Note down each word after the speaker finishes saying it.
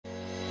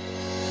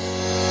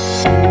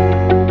Hey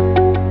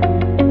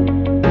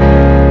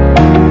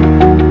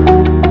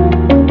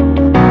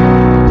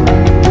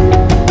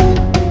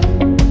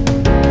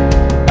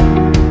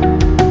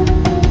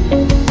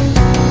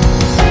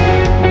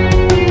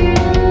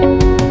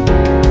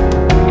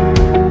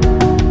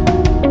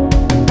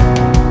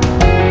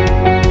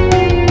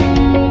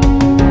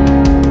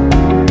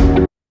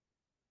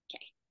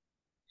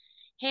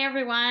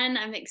everyone,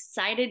 I'm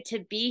excited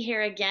to be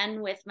here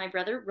again with my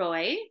brother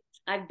Roy.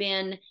 I've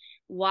been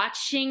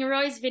watching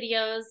Roy's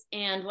videos,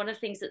 and one of the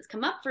things that's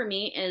come up for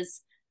me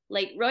is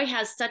like Roy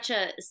has such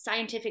a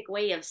scientific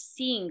way of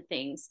seeing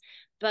things,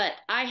 but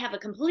I have a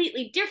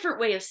completely different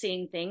way of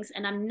seeing things,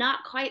 and I'm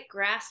not quite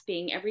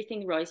grasping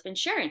everything Roy's been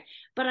sharing.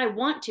 But I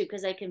want to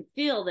because I can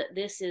feel that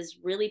this is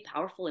really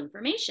powerful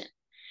information.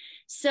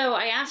 So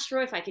I asked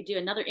Roy if I could do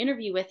another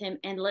interview with him,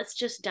 and let's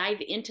just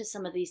dive into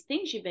some of these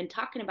things you've been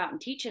talking about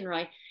and teaching,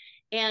 Roy.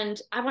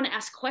 And I want to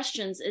ask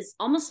questions. It's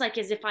almost like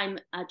as if I'm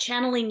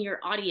channeling your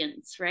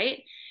audience,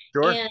 right?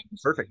 Sure. And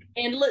Perfect.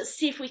 and let's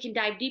see if we can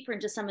dive deeper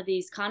into some of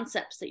these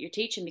concepts that you're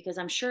teaching, because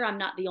I'm sure I'm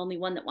not the only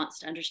one that wants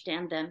to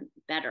understand them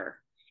better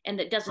and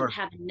that doesn't Sure.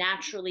 have a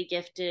naturally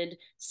gifted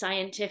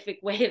scientific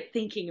way of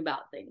thinking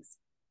about things.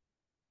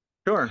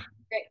 Sure.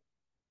 Great.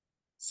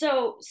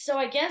 So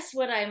I guess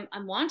what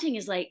I'm wanting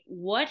is like,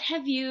 what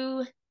have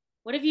you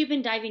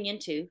been diving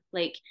into?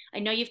 Like, I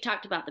know you've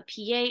talked about the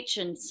pH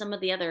and some of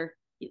the other,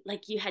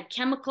 like you had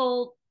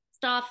chemical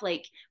stuff.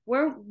 Like,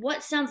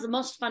 what sounds the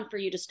most fun for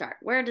you to start?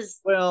 Where does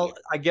Well,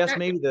 I guess start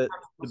maybe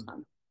most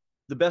fun?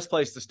 the best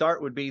place to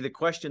start would be the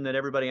question that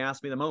everybody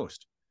asks me the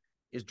most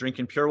is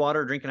drinking pure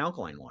water or drinking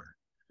alkaline water.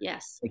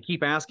 Yes. I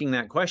keep asking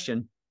that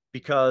question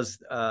because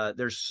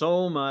there's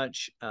so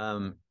much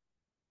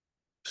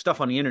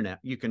stuff on the internet.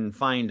 You can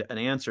find an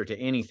answer to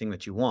anything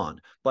that you want,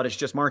 but it's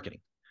just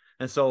marketing.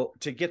 And so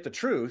to get the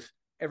truth,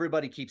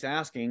 everybody keeps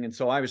asking. And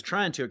so I was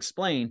trying to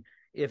explain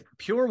if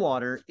pure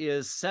water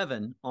is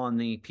 7 on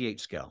the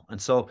pH scale.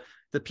 And so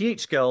the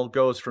pH scale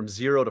goes from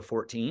 0 to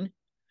 14.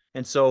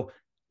 And so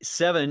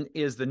 7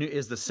 is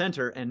the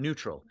center and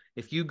neutral.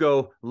 If you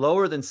go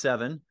lower than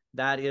 7,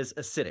 that is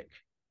acidic.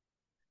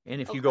 And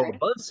if you go Okay.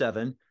 above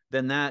 7,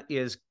 then that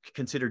is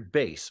considered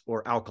base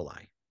or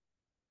alkali.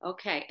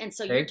 Okay. And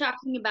so you're Okay.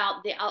 talking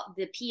about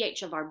the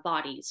pH of our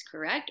bodies,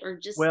 correct? Or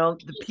just Well,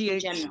 the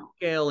pH in pH general?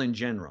 scale in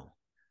general.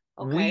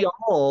 We Okay.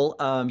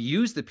 all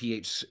use the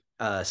pH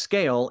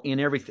scale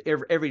in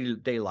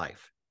everyday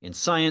life, in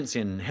science,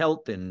 in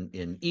health,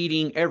 in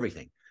eating,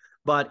 everything.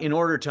 But in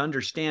order to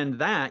understand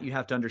that, you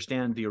have to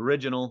understand the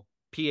original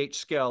pH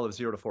scale of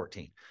 0 to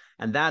 14.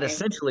 And that Okay.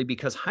 essentially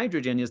because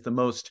hydrogen is the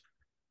most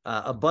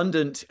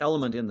abundant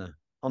element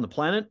on the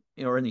planet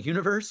or in the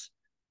universe,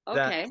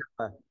 that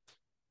Okay.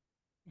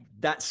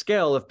 that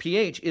scale of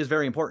pH is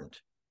very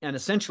important. And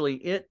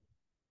essentially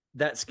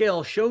that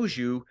scale shows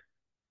you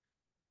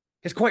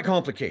it's quite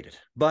complicated,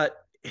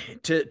 but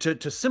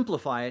to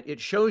simplify it,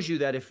 it shows you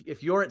that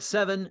if you're at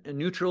 7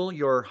 neutral,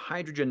 your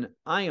hydrogen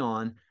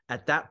ion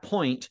at that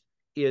point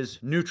is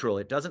neutral.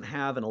 It doesn't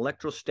have an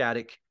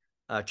electrostatic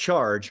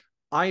charge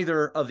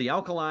either of the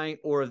alkali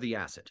or of the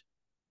acid.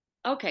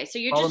 Okay. So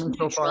you're Follow just me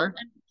so neutral. far?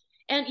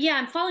 And yeah,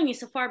 I'm following you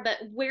so far, but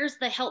where's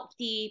the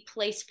healthy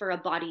place for a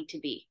body to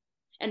be?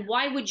 And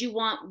why would you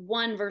want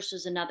one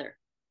versus another?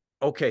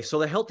 Okay, so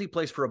the healthy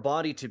place for a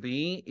body to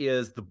be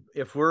is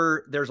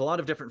there's a lot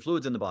of different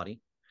fluids in the body,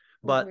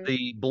 but Hmm.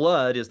 the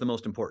blood is the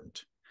most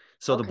important.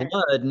 So the Okay.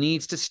 blood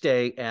needs to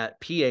stay at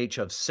pH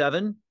of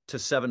 7 to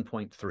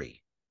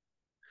 7.3.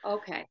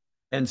 Okay.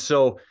 And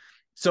so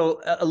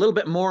a little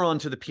bit more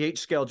onto the pH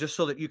scale, just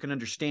so that you can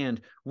understand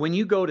when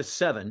you go to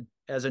 7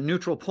 as a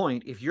neutral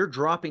point, if you're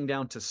dropping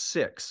down to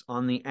 6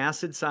 on the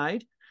acid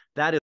side,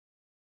 that is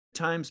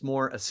times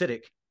more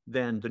acidic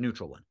than the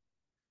neutral one.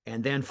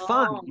 And then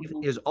 5 Oh,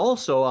 is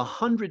also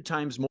 100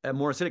 times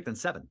more acidic than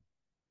 7.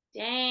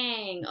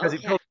 dang. Because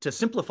Okay. to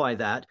simplify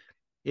that,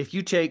 if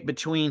you take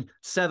between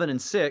 7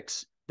 and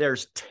 6,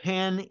 there's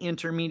 10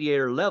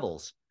 intermediate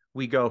levels.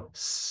 We go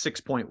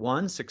 6.1,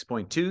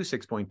 6.2,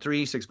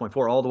 6.3,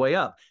 6.4, all the way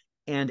up.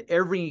 And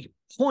every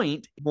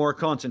point more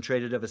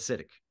concentrated of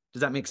acidic.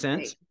 Does that make Right.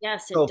 sense?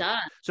 Yes, it So, does.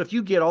 so if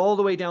you get all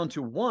the way down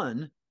to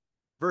 1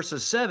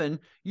 versus 7,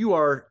 you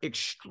are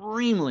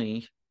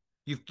extremely,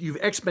 you've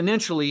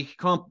exponentially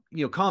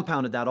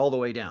compounded that all the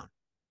way down.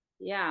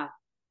 Yeah.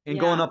 And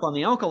going Yeah. up on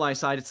the alkali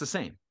side, it's the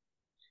same.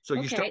 So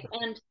you start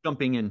Okay.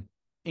 jumping in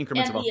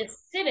increments And of the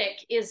acidic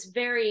is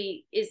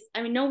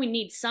I mean, no, we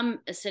need some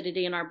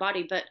acidity in our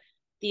body, but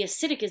the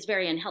acidic is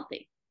very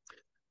unhealthy.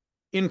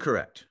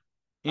 incorrect.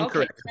 Okay.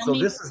 Incorrect. So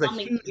this is a Tell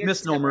me what huge you're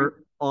discovering.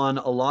 misnomer on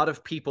a lot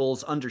of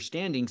people's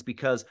understandings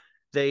because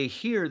they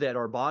hear that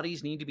our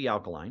bodies need to be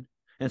alkaline.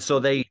 And so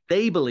they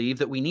believe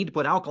that we need to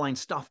put alkaline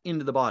stuff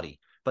into the body,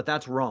 but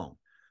that's wrong.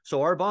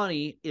 So our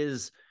body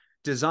is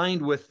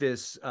designed with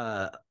this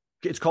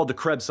it's called the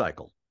Krebs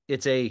cycle.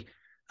 It's a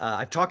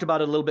I've talked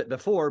about it a little bit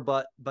before,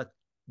 but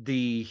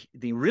the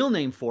real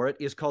name for it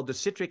is called the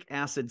citric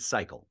acid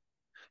cycle.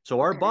 So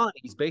our Okay.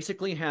 bodies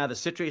basically have a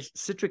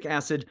citric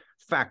acid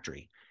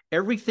factory.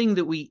 Everything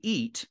that we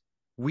eat,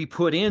 we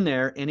put in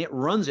there, and it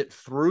runs it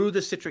through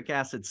the citric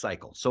acid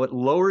cycle. So it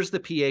lowers the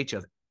pH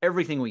of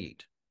everything we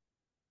eat.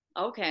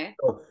 Okay.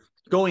 So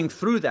going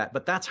through that,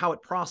 but that's how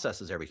it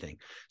processes everything.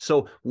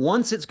 So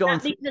once it's gone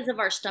through, because of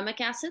our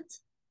stomach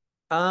acids?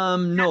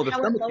 no, the How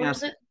it stomach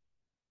lowers acid,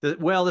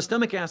 it? well, the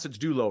stomach acids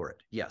do lower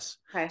it. Yes.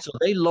 Okay. So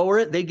they lower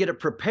it, they get it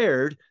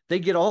prepared, they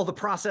get all the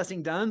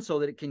processing done so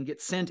that it can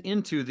get sent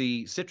into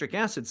the citric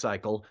acid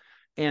cycle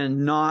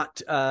and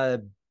not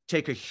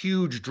take a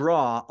huge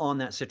draw on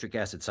that citric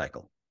acid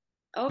cycle.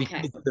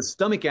 Okay. Because the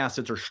stomach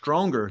acids are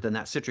stronger than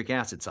that citric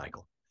acid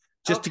cycle.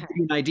 Just to Okay. give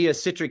you an idea,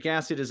 citric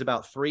acid is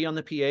about 3 on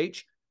the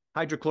pH.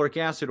 Hydrochloric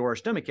acid or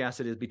stomach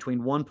acid is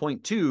between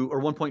 1.2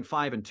 or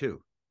 1.5 and 2.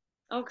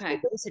 So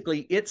Okay.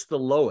 basically, it's the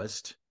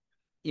lowest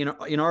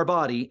in our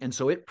body, and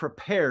so it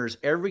prepares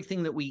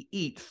everything that we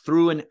eat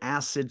through an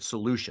acid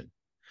solution.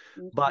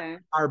 But Okay.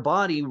 our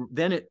body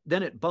then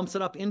it bumps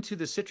it up into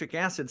the citric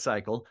acid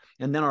cycle,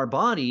 and then our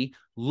body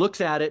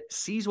looks at it,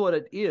 sees what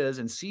it is,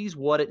 and sees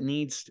what it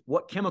needs,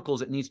 what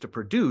chemicals it needs to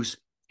produce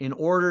in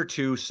order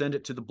to send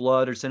it to the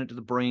blood or send it to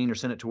the brain or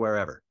send it to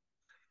wherever.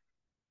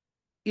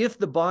 If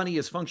the body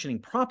is functioning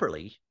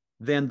properly,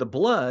 then the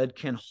blood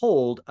can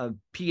hold a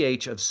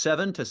pH of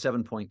 7 to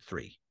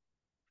 7.3.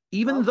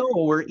 Even Okay.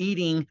 though we're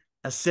eating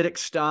acidic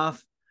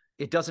stuff,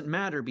 it doesn't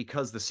matter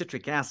because the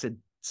citric acid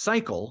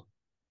cycle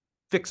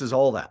fixes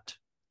all that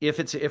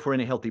if we're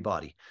in a healthy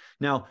body.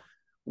 Now,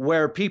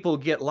 where people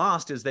get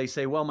lost is they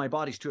say, well, my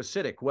body's too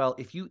acidic. Well,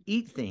 if you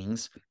eat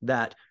things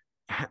that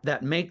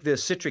make the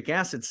citric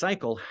acid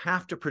cycle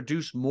have to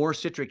produce more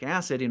citric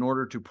acid in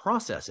order to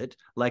process it,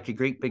 like a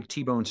great big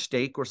T-bone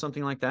steak or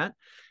something like that,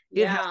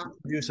 it has Yeah. to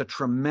produce a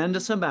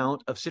tremendous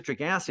amount of citric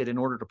acid in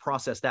order to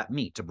process that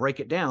meat, to break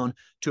it down,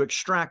 to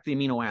extract the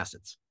amino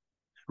acids.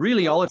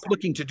 Really, all it's Okay.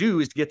 looking to do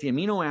is to get the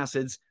amino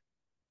acids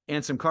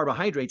and some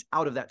carbohydrates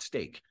out of that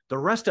steak. The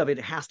rest of it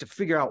has to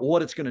figure out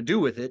what it's going to do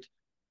with it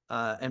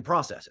and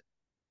process it.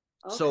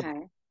 So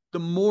Okay. the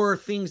more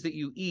things that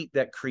you eat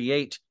that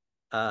create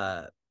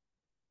the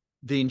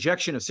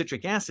injection of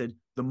citric acid,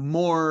 the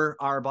more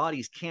our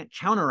bodies can't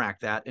counteract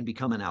that and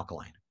become an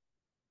alkaline.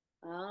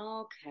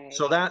 Okay.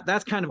 So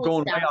that's kind of Pulls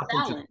going it way out of off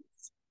into,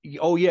 balance.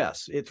 oh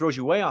yes, it throws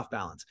you way off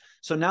balance.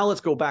 So now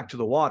let's go back to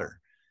the water.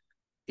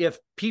 If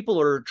people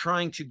are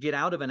trying to get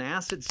out of an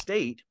acid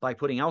state by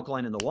putting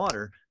alkaline in the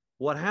water,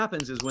 what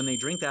happens is when they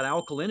drink that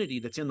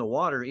alkalinity that's in the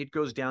water, it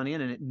goes down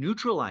in and it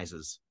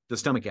neutralizes the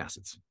stomach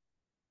acids,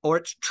 or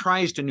it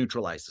tries to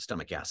neutralize the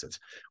stomach acids.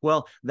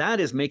 Well,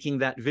 that is making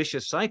that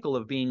vicious cycle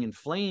of being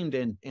inflamed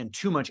and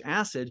too much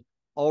acid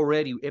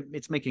already,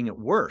 it's making it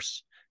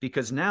worse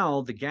because now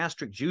the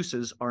gastric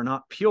juices are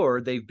not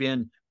pure. They've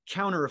been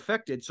counter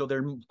affected, so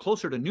they're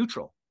closer to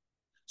neutral.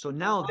 So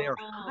now they're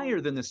Oh, higher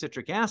than the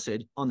citric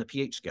acid on the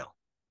pH scale.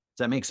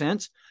 Does that make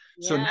sense?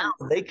 So now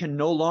yes. they can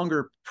no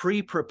longer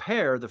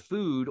pre-prepare the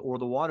food or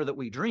the water that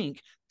we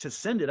drink to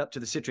send it up to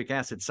the citric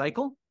acid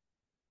cycle.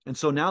 And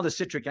so now the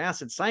citric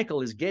acid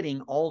cycle is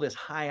getting all this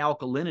high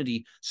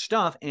alkalinity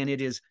stuff, and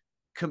it's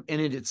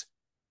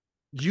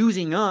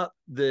using up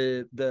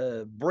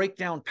the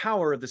breakdown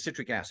power of the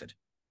citric acid.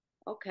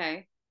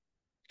 Okay.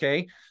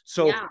 Okay.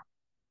 So Yeah.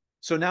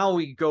 now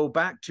we go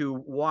back to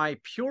why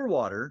pure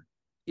water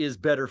is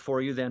better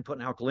for you than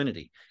putting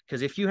alkalinity.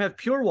 Because if you have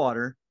pure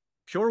water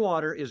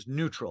is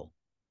neutral.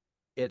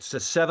 It's a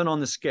 7 on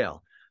the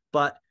scale.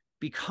 But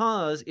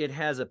because it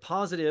has a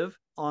positive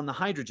on the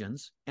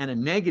hydrogens and a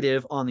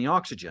negative on the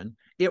oxygen,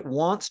 it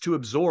wants to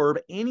absorb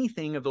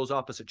anything of those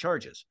opposite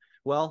charges.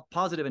 Well,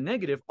 positive and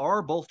negative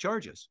are both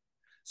charges.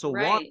 So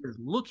water Right. is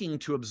looking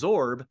to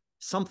absorb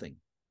something.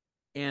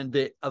 And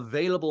the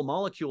available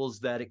molecules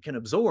that it can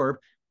absorb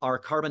are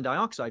carbon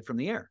dioxide from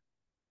the air.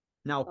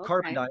 Now,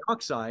 carbon Okay.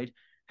 dioxide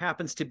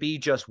happens to be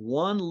just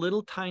one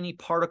little tiny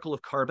particle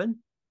of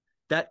carbon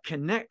that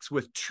connects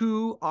with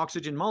 2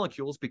 oxygen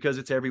molecules because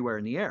it's everywhere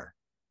in the air,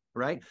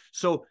 right?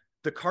 So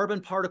the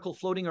carbon particle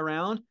floating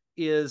around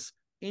is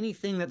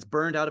anything that's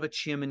burned out of a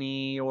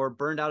chimney or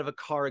burned out of a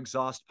car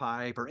exhaust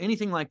pipe or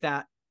anything like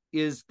that.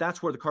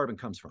 That's where the carbon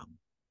comes from.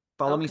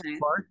 Follow me so Okay.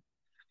 far?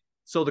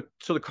 So the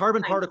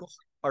carbon Fine. particles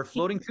are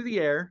floating through the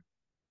air.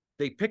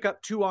 They pick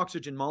up 2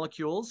 oxygen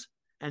molecules,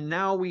 and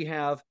now we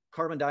have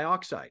carbon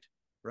dioxide,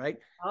 right?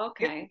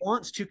 It Okay.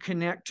 wants to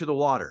connect to the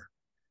water.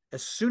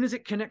 As soon as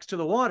it connects to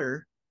the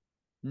water,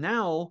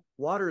 now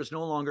water is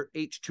no longer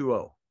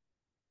H2O.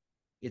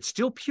 It's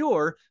still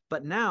pure,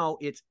 but now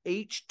it's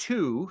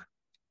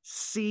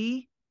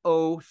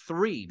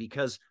H2CO3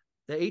 because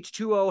the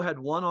H2O had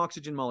 1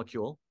 oxygen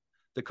molecule.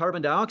 The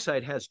carbon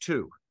dioxide has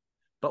 2.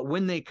 But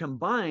when they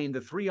combine, the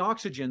 3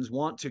 oxygens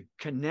want to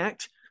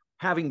connect,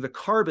 having the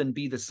carbon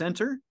be the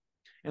center,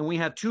 and we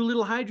have 2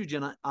 little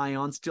hydrogen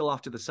ions still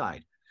off to the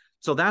side.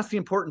 So that's the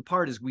important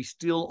part, is we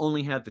still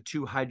only have the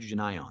 2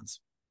 hydrogen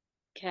ions.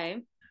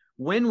 Okay.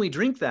 When we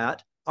drink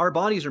that, our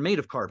bodies are made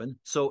of carbon,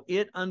 so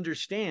it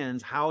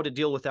understands how to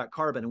deal with that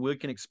carbon, and we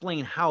can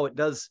explain how it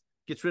gets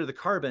rid of the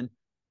carbon.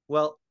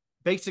 Well,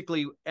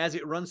 basically, as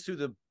it runs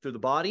through the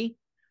body,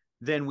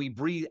 then we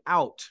breathe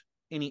out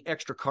any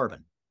extra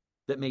carbon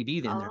that may be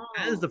in there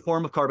as Oh, the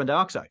form of carbon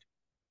dioxide.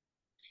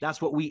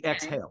 That's what we okay.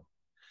 exhale.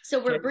 So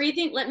we're Okay.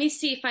 breathing, let me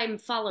see if I'm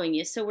following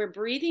you. So we're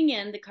breathing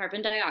in the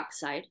carbon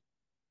dioxide,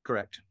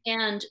 Correct.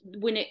 and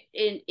when it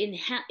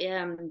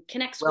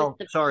connects with Well,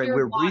 the sorry, pure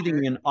we're breathing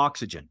water, in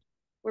oxygen.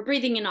 we're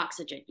breathing in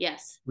oxygen.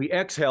 Yes. We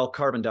exhale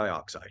carbon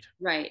dioxide.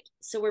 Right.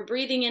 So we're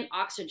breathing in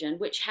oxygen,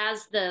 which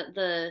has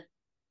the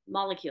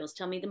molecules.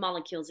 Tell me the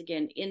molecules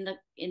again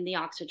in the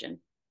oxygen.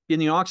 In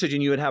the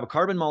oxygen, you would have a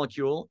carbon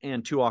molecule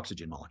and 2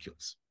 oxygen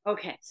molecules.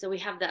 Okay, so we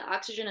have the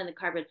oxygen and the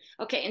carbon.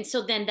 Okay, and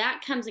so then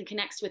that comes and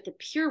connects with the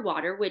pure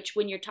water, which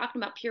when you're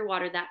talking about pure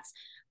water, that's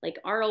like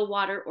RO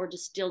water or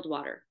distilled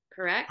water,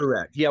 correct?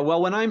 Correct. Yeah.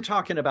 Well, when I'm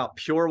talking about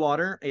pure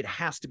water, it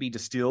has to be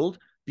distilled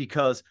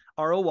because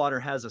RO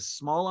water has a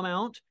small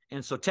amount.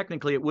 And so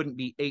technically it wouldn't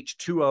be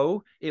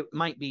H2O. It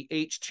might be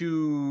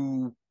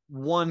H2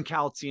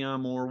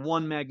 calcium or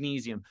 1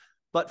 magnesium.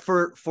 But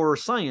for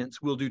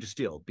science, we'll do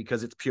distilled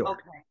because it's pure.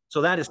 Okay.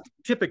 So that is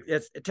typically,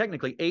 it's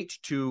technically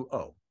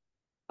H2O.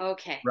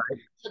 Okay. Right.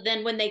 So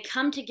then when they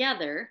come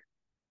together,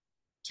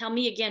 tell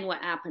me again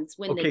what happens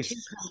when the Okay. two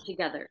come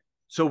together.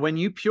 So when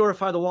you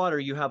purify the water,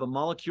 you have a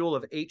molecule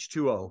of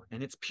H2O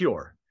and it's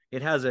pure.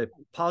 It has a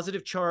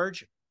positive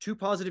charge, 2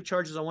 positive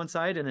charges on one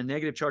side and a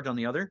negative charge on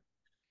the other.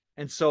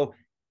 And so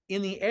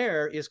in the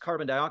air is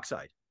carbon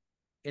dioxide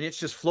and it's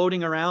just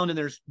floating around and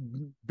there's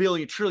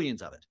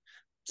trillions of it.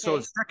 So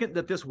the Okay. second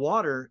that this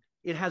water,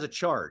 it has a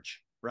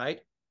charge, right?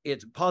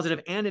 It's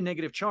positive and a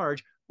negative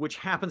charge, which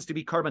happens to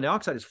be carbon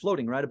dioxide is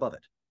floating right above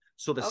it.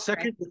 So the Okay.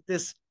 second that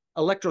this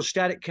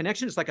electrostatic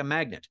connection is like a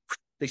magnet,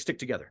 they stick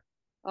together.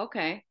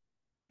 Okay.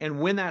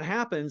 And when that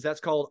happens, that's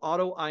called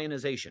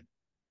autoionization.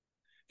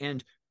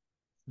 And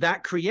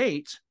that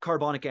creates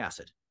carbonic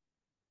acid.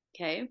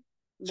 Okay.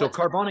 So What's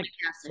carbonic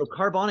acid?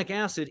 carbonic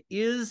acid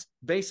is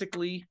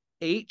basically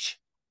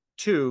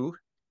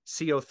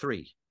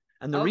H2CO3.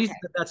 And the reason Okay.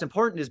 that that's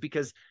important is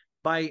because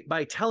by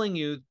telling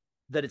you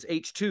that it's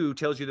H2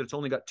 tells you that it's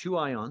only got 2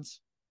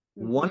 ions,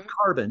 1 Mm-hmm.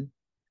 carbon,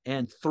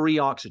 and 3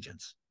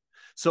 oxygens.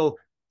 So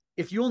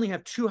if you only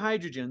have 2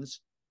 hydrogens,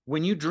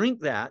 when you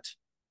drink that,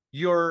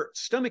 your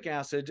stomach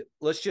acid,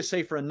 let's just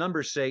say for a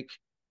number's sake,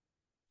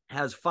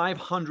 has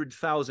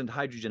 500,000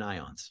 hydrogen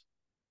ions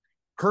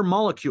per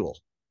molecule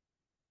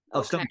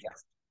of Okay. stomach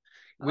acid.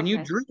 When you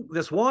Okay. drink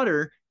this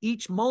water,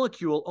 each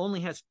molecule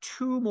only has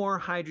 2 more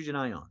hydrogen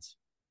ions.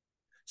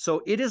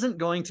 So it isn't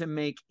going to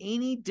make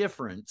any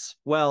difference,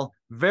 well,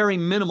 very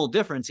minimal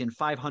difference in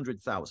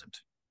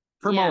 500,000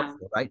 per Yeah.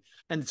 molecule, right?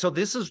 And so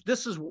this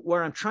is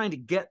where I'm trying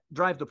to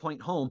drive the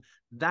point home.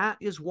 That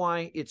is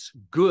why it's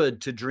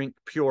good to drink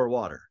pure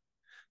water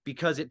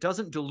because it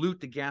doesn't dilute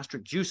the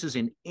gastric juices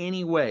in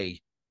any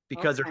way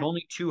because there's Okay.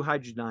 only 2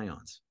 hydrogen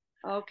ions.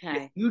 If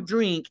Okay. you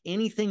drink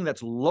anything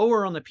that's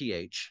lower on the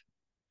pH,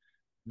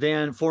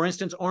 then for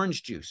instance,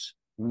 orange juice,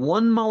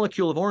 1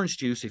 molecule of orange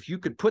juice, if you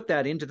could put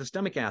that into the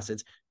stomach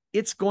acids,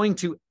 it's going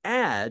to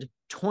add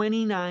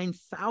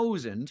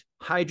 29,000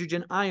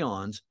 hydrogen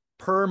ions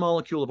per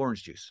molecule of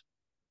orange juice.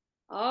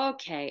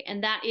 Okay.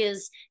 And that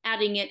is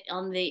adding it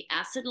on the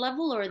acid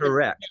level or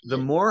Correct. The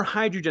more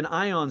hydrogen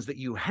ions that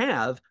you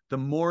have, the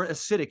more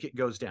acidic it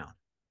goes down.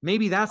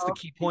 Maybe that's the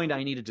key okay. point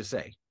I needed to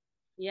say.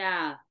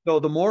 Yeah. So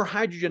the more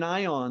hydrogen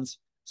ions,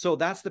 so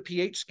that's the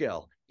pH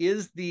scale,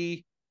 is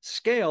the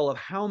scale of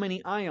how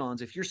many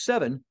ions. If you're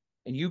 7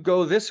 and you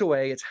go this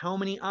way, it's how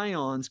many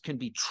ions can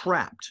be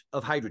trapped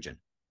of hydrogen.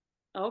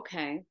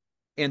 Okay.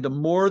 And the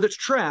more that's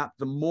trapped,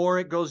 the more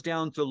it goes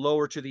down to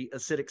lower to the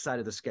acidic side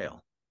of the scale.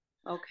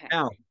 Okay.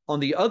 Now, on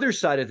the other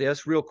side of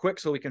this, real quick,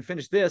 so we can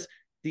finish this,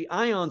 the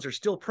ions are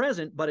still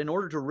present, but in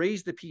order to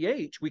raise the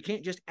pH, we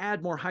can't just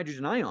add more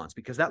hydrogen ions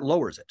because that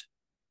lowers it.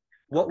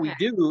 What we Okay.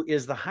 do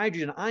is the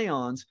hydrogen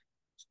ions,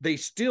 they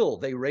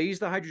raise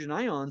the hydrogen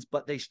ions,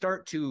 but they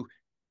start to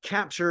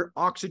capture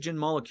oxygen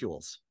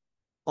molecules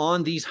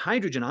on these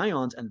hydrogen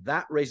ions, and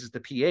that raises the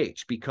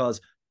pH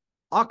because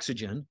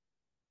oxygen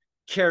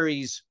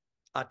carries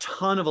a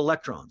ton of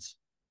electrons.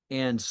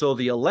 And so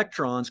the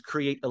electrons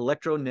create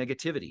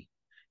electronegativity.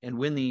 And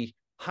when the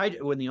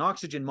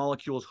oxygen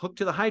molecules hook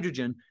to the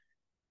hydrogen,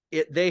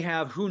 they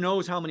have who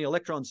knows how many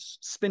electrons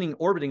spinning,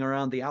 orbiting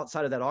around the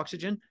outside of that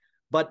oxygen,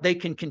 but they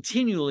can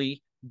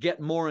continually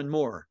get more and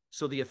more.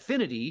 So the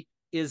affinity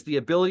is the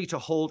ability to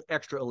hold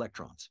extra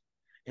electrons.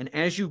 And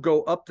as you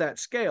go up that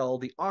scale,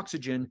 the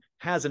oxygen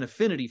has an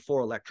affinity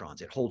for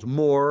electrons. It holds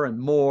more and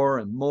more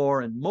and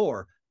more and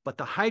more, but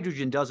the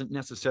hydrogen doesn't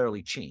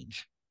necessarily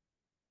change.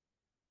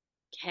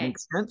 Okay.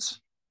 Makes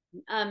sense?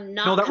 No,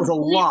 Not that was a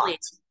lot, completely.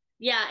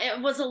 Yeah,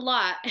 it was a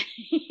lot.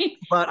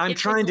 but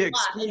It was a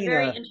lot, but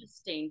very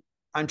interesting.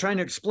 I'm trying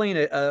to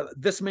explain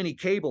this many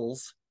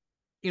cables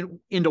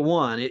into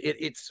one.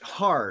 It's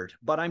hard,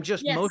 but I'm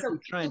just Yes, mostly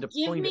trying so to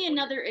give point it. me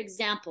another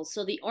example.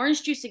 So the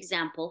orange juice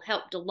example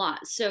helped a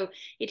lot. So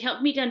it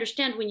helped me to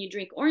understand when you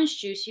drink orange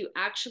juice, you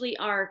actually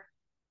are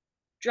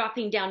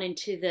dropping down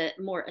into the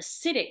more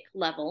acidic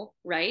level,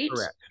 right?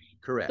 Correct.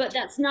 But Correct.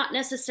 that's not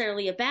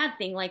necessarily a bad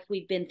thing like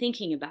we've been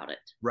thinking about it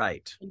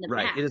Right. in the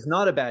Right. It is past.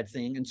 not a bad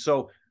thing. And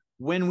so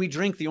when we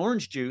drink the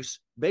orange juice,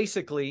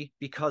 basically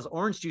because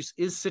orange juice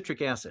is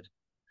citric acid.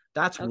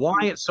 That's why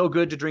it's so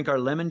good to drink our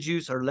lemon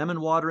juice or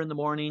lemon water in the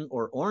morning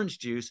or orange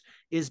juice,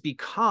 is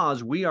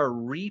because we are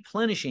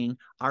replenishing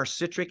our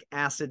citric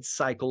acid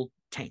cycle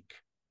tank.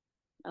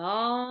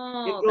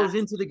 Oh, it goes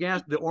into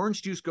the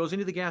orange juice goes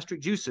into the gastric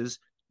juices.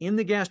 In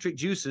the gastric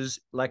juices,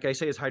 like I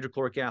say, is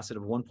hydrochloric acid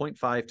of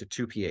 1.5 to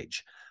 2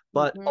 pH.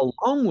 But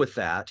along with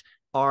that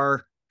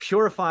are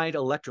purified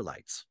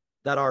electrolytes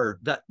that are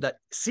that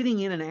sitting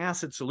in an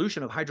acid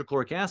solution of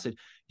hydrochloric acid.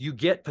 You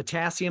get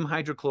potassium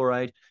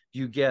hydrochloride,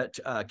 you get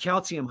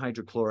calcium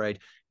hydrochloride.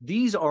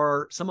 These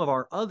are some of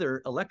our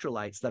other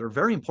electrolytes that are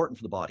very important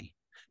for the body.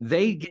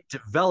 They get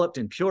developed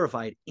and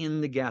purified in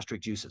the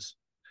gastric juices.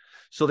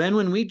 So then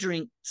when we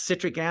drink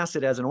citric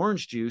acid as an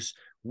orange juice,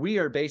 we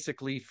are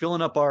basically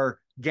filling up our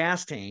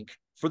gas tank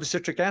for the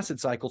citric acid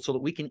cycle so that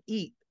we can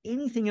eat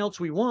anything else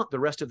we want the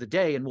rest of the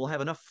day, and we'll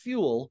have enough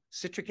fuel,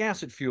 citric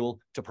acid fuel,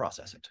 to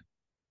process it.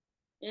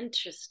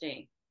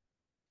 Interesting.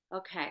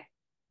 Okay.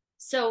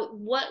 So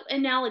what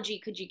analogy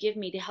could you give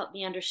me to help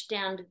me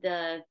understand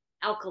the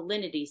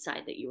alkalinity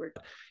side that you were?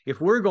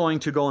 If we're going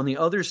to go on the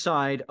other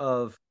side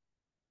of,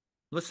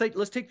 let's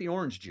take the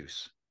orange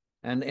juice,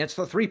 and it's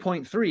the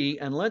 3.3,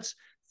 and let's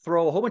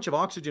throw a whole bunch of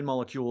oxygen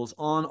molecules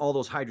on all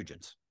those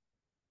hydrogens.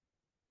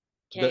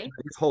 Okay.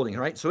 It's holding,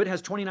 right? So it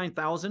has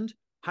 29,000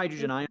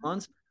 hydrogen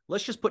ions.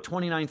 Let's just put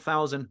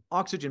 29,000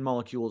 oxygen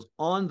molecules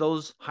on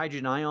those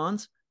hydrogen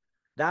ions.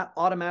 That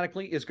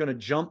automatically is going to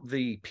jump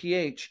the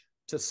pH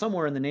to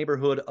somewhere in the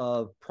neighborhood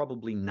of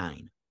probably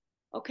 9.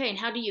 Okay, and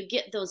how do you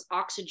get those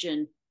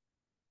oxygen?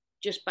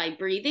 Just by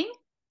breathing?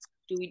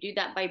 Do we do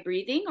that by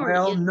breathing? Or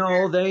well,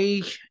 no,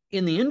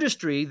 in the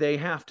industry, they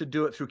have to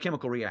do it through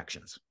chemical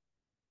reactions.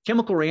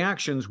 Chemical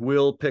reactions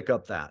will pick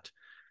up that,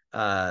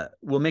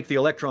 will make the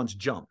electrons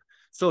jump.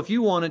 So if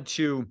you wanted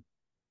to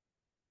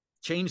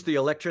change the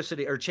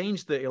electricity or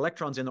change the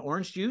electrons in the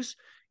orange juice,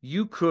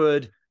 you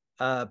could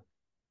put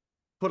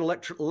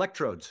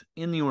electrodes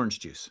in the orange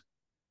juice.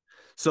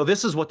 So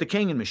this is what the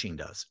Kangen machine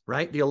does,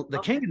 right? The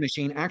Kangen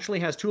machine actually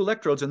has 2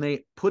 electrodes, and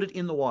they put it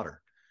in the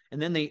water,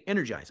 and then they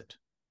energize it.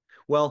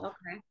 Well,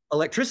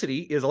 electricity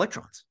is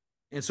electrons.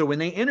 And so when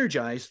they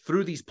energize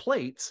through these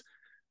plates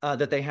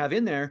that they have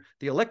in there,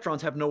 the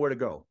electrons have nowhere to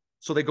go.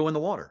 So they go in the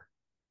water.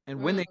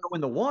 And when they go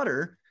in the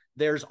water,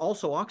 there's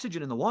also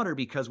oxygen in the water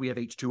because we have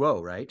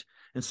H2O, right?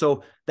 And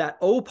so that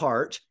O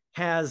part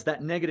has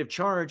that negative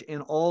charge,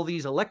 and all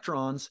these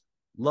electrons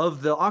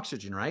love the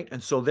oxygen, right?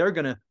 And so they're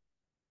going to,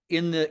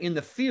 in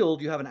the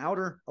field, you have an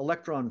outer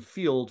electron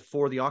field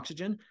for the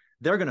oxygen.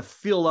 They're going to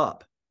fill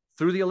up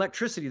through the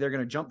electricity. They're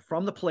going to jump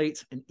from the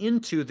plates and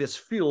into this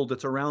field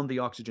that's around the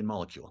oxygen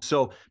molecule.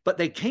 So, but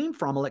they came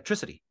from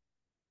electricity.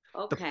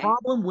 The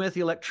problem with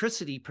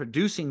electricity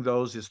producing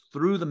those is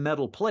through the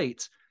metal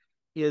plates,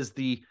 is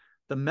the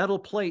metal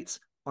plates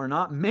are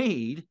not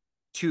made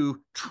to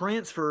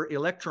transfer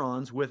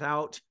electrons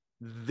without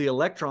the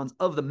electrons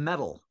of the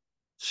metal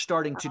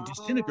starting to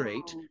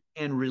disintegrate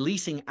and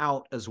releasing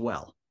out as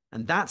well.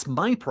 And that's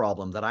my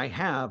problem that I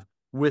have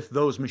with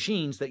those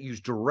machines that use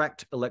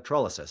direct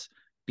electrolysis,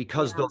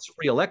 because those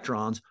free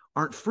electrons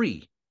aren't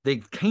free. They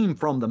came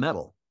from the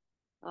metal.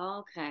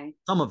 Okay.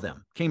 Some of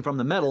them came from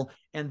the metal,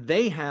 and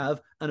they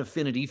have an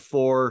affinity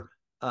for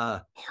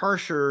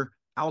harsher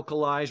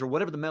alkalis or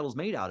whatever the metal's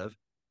made out of.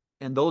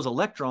 And those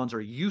electrons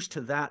are used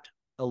to that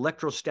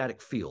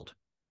electrostatic field.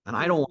 And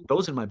I don't want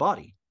those in my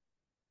body.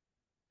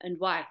 And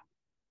why?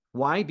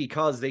 Why?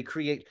 Because they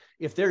create,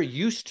 if they're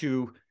used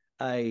to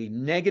a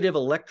negative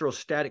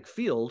electrostatic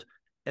field,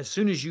 as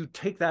soon as you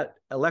take that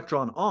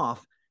electron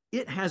off,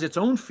 it has its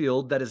own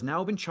field that has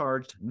now been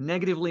charged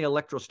negatively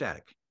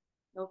electrostatic.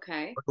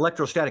 Okay.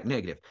 Electrostatic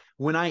negative.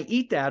 When I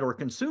eat that or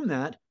consume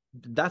that,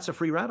 that's a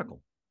free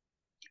radical.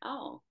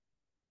 Oh.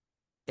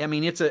 I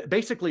mean, it's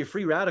basically a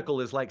free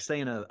radical is like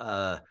saying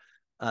a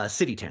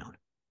city town.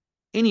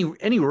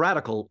 Any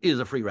radical is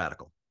a free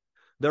radical.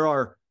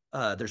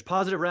 There's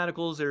positive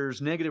radicals,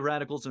 there's negative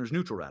radicals, and there's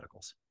neutral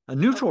radicals. A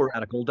neutral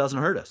radical doesn't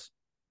hurt us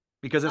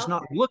because it's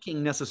not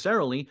looking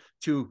necessarily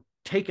to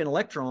take an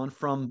electron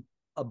from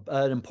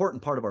an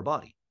important part of our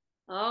body.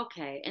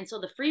 Okay. And so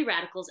the free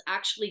radicals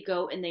actually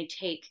go and they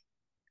take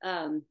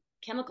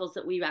chemicals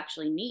that we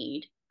actually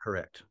need.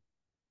 Correct.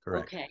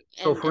 Okay.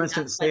 So for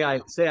instance, say I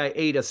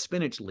ate a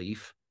spinach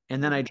leaf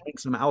and then I drank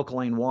some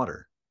alkaline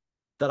water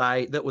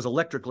that was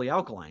electrically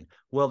alkaline.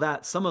 Well,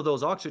 that some of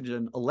those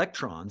oxygen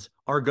electrons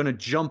are going to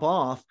jump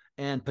off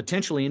and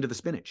potentially into the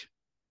spinach,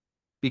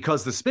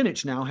 because the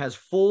spinach now has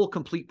full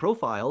complete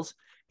profiles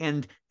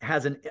and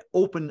has an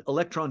open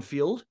electron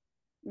field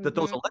that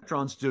those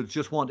electrons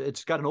just want.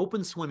 It's got an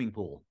open swimming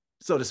pool,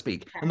 so to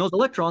speak, and those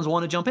electrons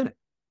want to jump in it.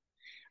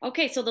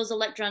 Okay, so those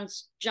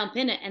electrons jump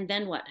in it, and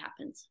then what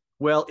happens?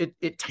 Well,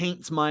 it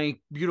taints my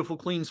beautiful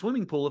clean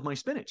swimming pool of my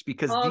spinach,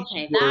 because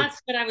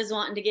that's what I was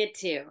wanting to get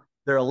to.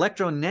 They're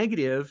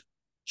electronegative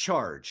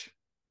charge.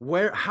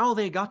 How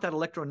they got that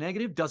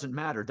electronegative doesn't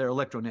matter. They're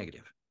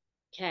electronegative.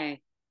 Okay.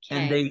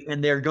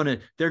 And they're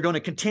gonna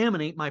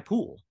contaminate my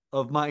pool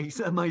of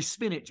my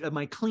spinach, of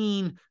my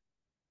clean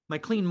my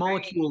clean Right.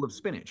 molecule of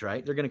spinach,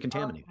 right? They're going to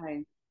contaminate.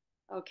 Okay.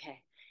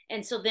 Okay.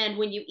 And so then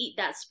when you eat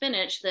that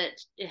spinach that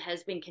it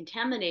has been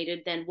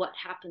contaminated, then what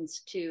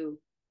happens?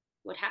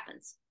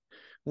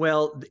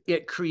 Well,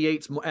 it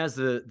creates, as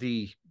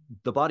the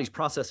body's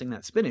processing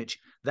that spinach,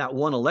 that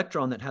one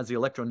electron that has the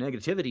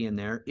electronegativity in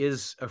there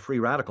is a free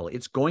radical.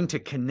 It's going to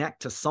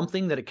connect to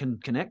something that it can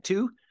connect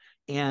to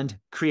and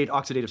create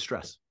oxidative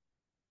stress.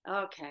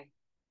 Okay.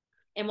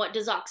 And what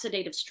does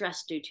oxidative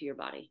stress do to your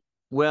body?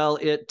 Well,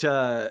 it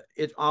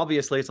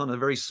obviously it's on a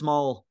very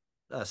small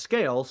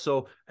scale.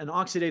 So an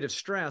oxidative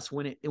stress,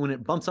 when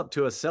it bumps up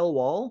to a cell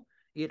wall,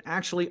 it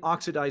actually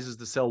oxidizes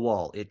the cell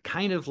wall. It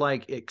kind of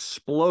like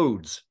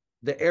explodes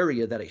the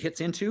area that it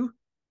hits into.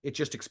 It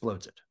just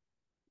explodes it.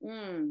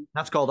 Mm.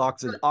 That's called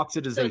So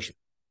oxidization. it's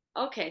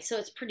okay. So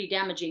it's pretty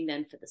damaging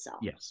then for the cell.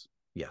 Yes.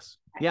 Yes.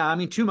 Yeah. I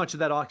mean, too much of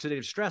that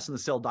oxidative stress and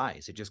the cell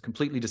dies. It just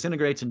completely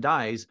disintegrates and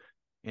dies.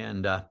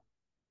 And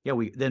yeah,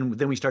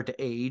 we start to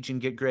age and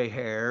get gray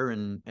hair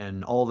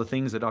and all the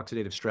things that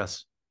oxidative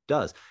stress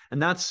does.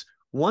 And that's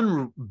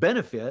one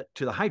benefit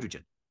to the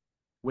hydrogen.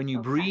 When you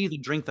Okay. breathe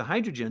and drink the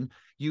hydrogen,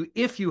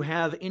 if you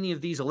have any of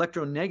these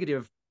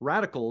electronegative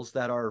radicals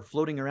that are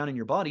floating around in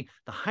your body,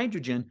 the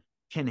hydrogen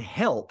can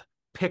help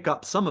pick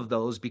up some of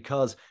those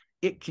because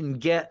it can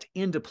get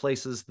into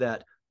places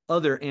that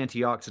other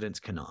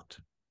antioxidants cannot.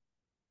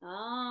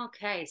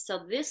 Okay. So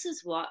this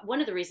is one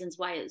of the reasons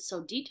why it's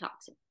so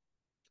detoxing.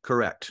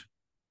 Correct.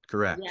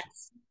 Correct.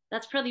 Yes.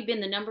 That's probably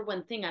been the number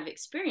one thing I've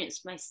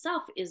experienced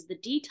myself is the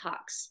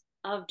detox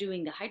of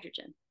doing the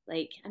hydrogen.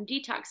 Like I'm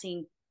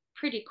detoxing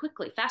pretty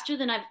quickly, faster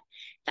than I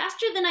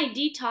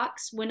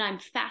detox when I'm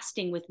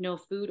fasting with no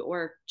food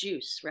or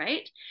juice,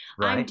 right?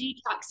 I'm Right.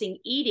 detoxing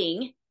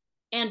eating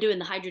and doing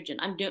the hydrogen.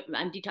 I'm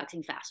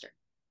detoxing faster.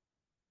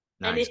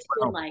 And Nice. it's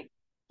been like,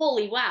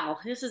 holy wow,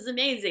 this is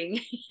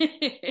amazing.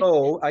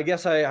 So I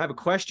guess I have a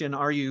question.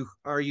 Are you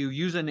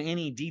using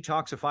any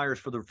detoxifiers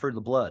for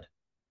the blood?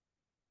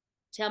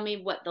 Tell me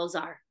what those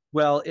are.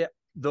 Well,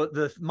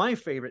 the my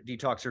favorite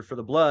detoxer for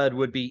the blood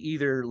would be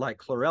either like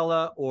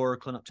chlorella or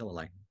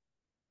clenoptilolite.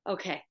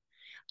 Okay.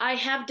 I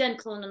have done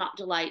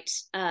clonoptolite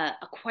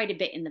quite a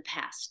bit in the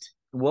past,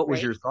 What was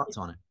right? your thoughts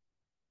on it?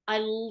 I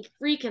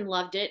freaking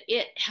loved it.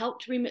 It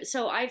helped remove.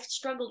 So I've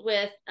struggled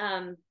with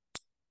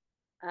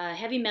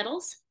heavy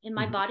metals in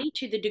my Mm-hmm. body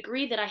to the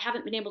degree that I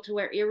haven't been able to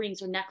wear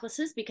earrings or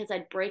necklaces because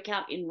I'd break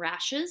out in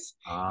rashes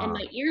and Ah,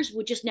 my ears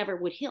would just never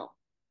would heal.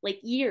 Like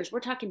years. We're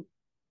talking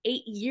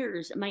 8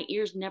 years. My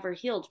ears never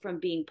healed from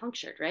being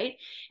punctured, right?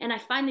 And I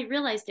finally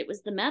realized it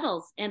was the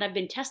metals. And I've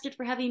been tested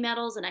for heavy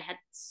metals and I had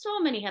so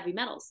many heavy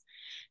metals.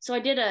 So I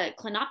did a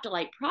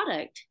clenoptolite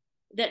product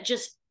that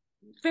just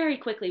very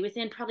quickly,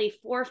 within probably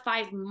 4 or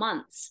 5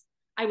 months,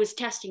 I was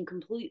testing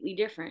completely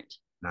different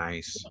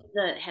nice,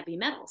 the heavy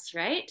metals,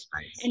 right?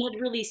 nice. And had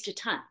released a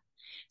ton.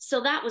 So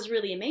that was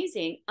really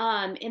amazing.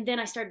 And then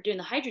I started doing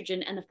the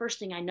hydrogen, and the first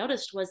thing I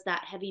noticed was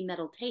that heavy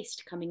metal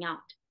taste coming out.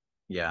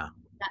 Yeah,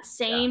 That yeah.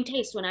 same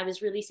taste when I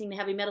was releasing the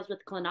heavy metals with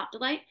the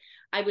clenoptolite,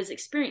 I was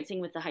experiencing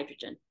with the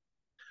hydrogen.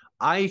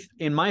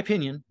 In my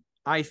opinion,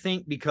 I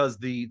think because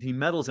the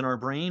metals in our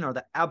brain are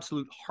the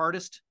absolute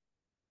hardest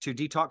to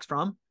detox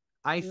from.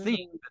 I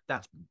think Mm,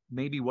 that's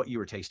maybe what you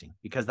were tasting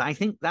because I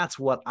think that's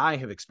what I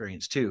have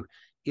experienced too.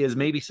 Is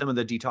maybe some of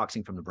the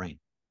detoxing from the brain.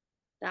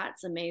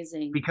 that's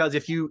amazing. Because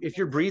if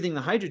you're breathing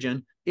the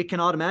hydrogen, it can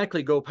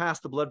automatically go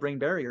past the blood brain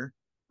barrier,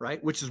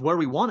 right? Which is where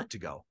we want it to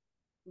go.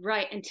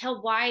 Right.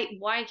 Until why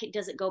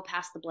does it go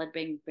past the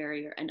blood-brain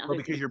barrier and Well, other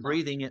because things you're don't?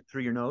 breathing it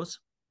through your nose.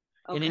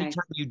 And Okay.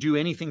 anytime you do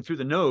anything through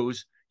the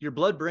nose, your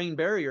blood brain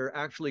barrier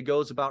actually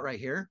goes about right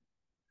here.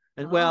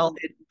 And well,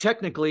 Oh,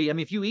 technically, I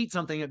mean, if you eat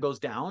something, it goes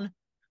down,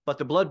 but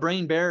the blood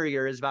brain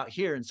barrier is about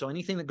here. And so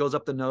anything that goes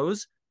up the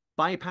nose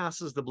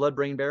bypasses the blood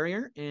brain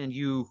barrier and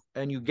you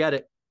get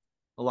it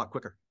a lot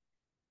quicker.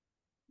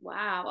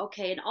 wow.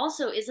 Okay. And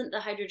also, isn't the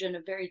hydrogen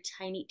a very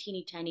tiny,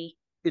 teeny, tiny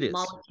It is.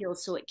 molecule?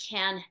 So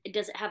it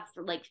doesn't have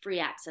like free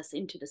access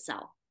into the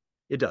cell.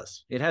 It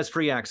does. It has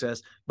free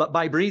access, but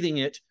by breathing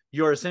it,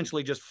 you're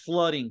essentially just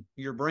flooding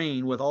your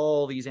brain with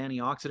all these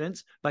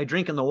antioxidants. By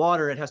drinking the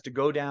water, it has to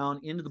go down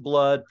into the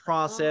blood,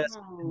 process,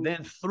 and Oh,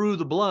 then through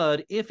the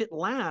blood if it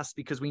lasts,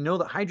 because we know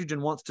that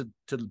hydrogen wants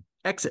to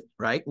exit,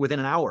 right, within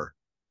an hour.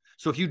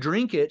 So if you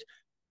drink it,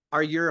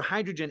 are your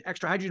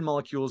extra hydrogen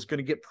molecules going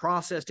to get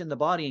processed in the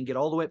body and get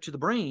all the way up to the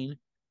brain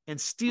and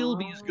still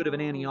be as good of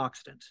an oh,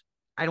 antioxidant?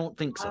 I don't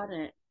think so. got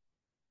it.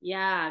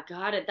 Yeah,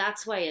 got it.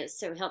 That's why it's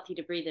so healthy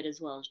to breathe it as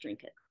well as drink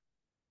it.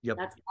 Yep.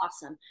 That's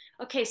awesome.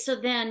 Okay, so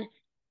then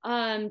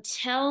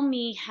tell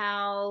me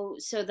how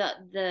so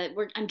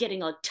I'm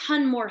getting a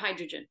ton more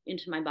hydrogen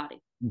into my body.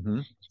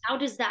 Mm-hmm. How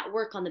does that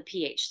work on the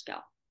pH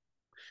scale?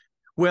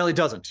 Well, it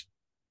doesn't.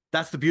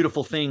 That's the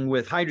beautiful thing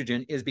with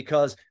hydrogen is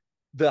because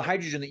the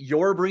hydrogen that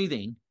you're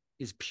breathing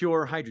is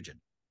pure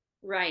hydrogen.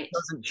 It Right.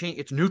 doesn't change.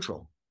 It's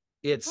neutral.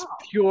 It's Oh.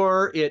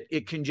 pure.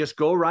 It can just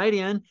go right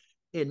in.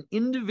 An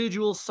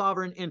individual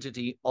sovereign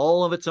entity,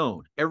 all of its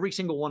own, every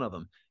single one of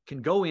them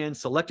can go in,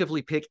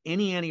 selectively pick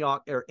any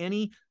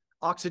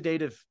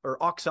oxidative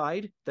or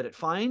oxide that it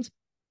finds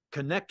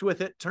connect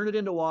with it, turn it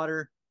into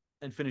water,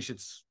 and finish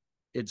its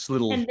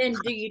little. And then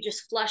do you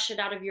just flush it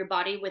out of your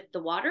body with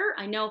the water?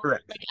 I know,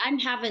 Correct. like I'm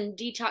having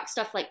detox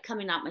stuff like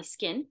coming out my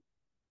skin.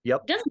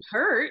 Yep. It doesn't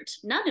hurt.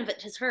 None of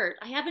it has hurt.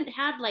 I haven't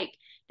had like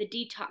the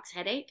detox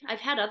headache.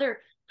 I've had other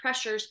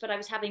pressures, but I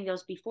was having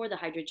those before the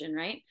hydrogen,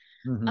 right?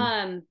 Mm-hmm.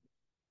 Um,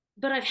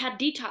 but I've had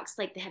detox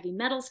like the heavy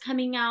metals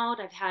coming out.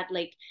 I've had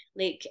like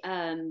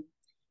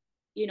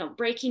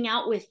breaking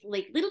out with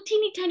like little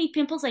teeny tiny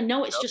pimples. I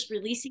know it's Yep. just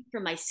releasing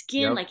from my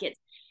skin, Yep. like it's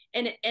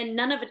and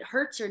none of it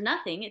hurts or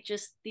nothing. It's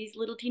just these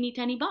little teeny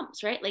tiny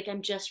bumps, right? Like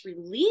I'm just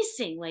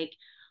releasing like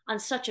on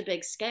such a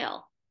big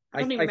scale. I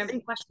don't even I remember the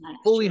think question I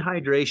asked fully you.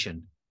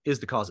 hydration is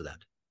the cause of that.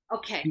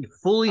 Okay. Be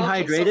fully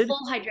Okay. So hydrated.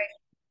 full hydration.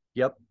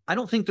 Yep. I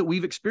don't think that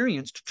we've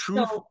experienced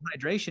true full So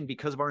hydration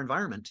because of our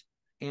environment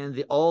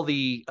and all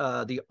the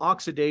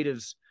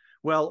oxidatives,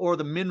 well, or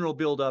the mineral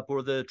buildup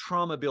or the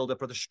trauma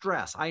buildup or the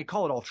stress. I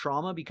call it all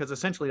trauma because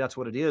essentially that's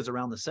what it is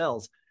around the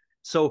cells.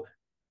 So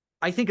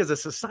I think as a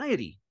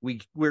society,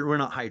 we're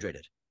not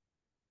hydrated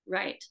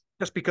right.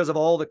 just because of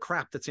all the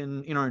crap that's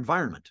in our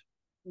environment.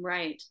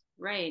 Right.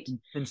 Right.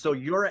 And so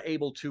you're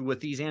able to, with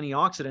these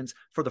antioxidants,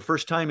 for the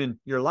first time in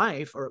your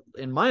life or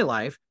in my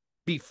life,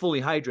 be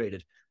fully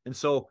hydrated. And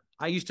so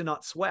I used to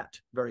not sweat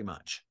very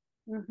much,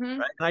 Mm-hmm.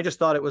 right? And I just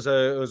thought it was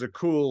a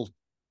cool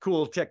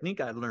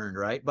technique I learned,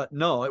 right? But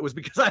no, it was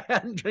because I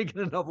hadn't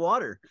drinking enough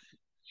water.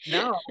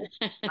 Now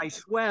I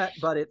sweat,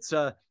 but it's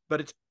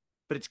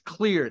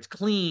clear, it's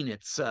clean,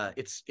 it's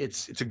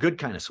a good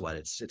kind of sweat.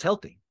 It's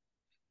healthy.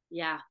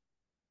 Yeah.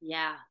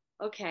 Yeah.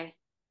 Okay.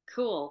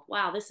 Cool.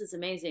 Wow, this is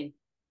amazing.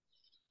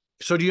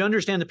 So do you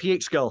understand the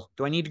pH scale?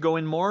 Do I need to go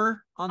in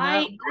more on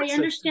that? I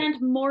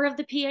understand more of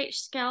the pH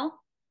scale.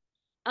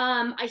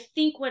 I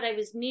think what I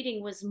was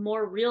needing was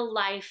more real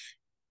life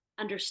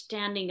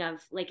understanding of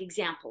like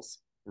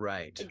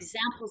Right.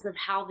 examples of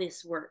how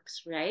this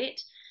works, right?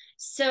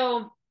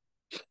 So,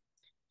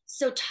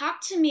 so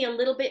talk to me a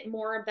little bit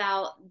more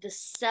about the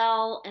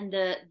cell and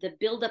the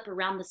buildup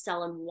around the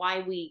cell and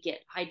why we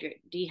get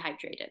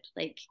dehydrated,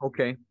 like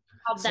Okay.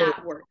 how So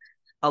that works.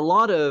 a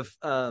lot of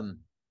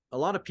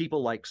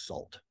people like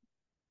salt.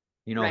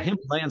 Right.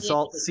 Himalayan Me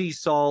salt, too. sea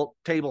salt,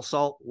 table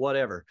salt,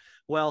 whatever.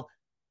 Well,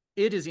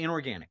 it is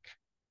inorganic.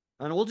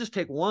 And we'll just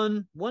take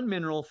one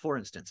mineral, for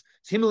instance.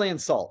 It's Himalayan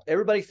salt.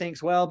 Everybody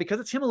thinks, well, because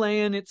it's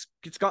Himalayan, it's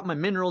got my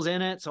minerals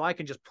in it, so I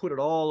can just put it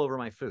all over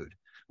my food.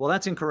 Well,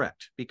 that's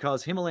incorrect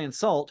because Himalayan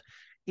salt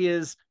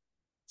is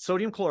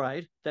sodium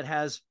chloride that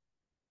has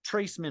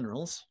trace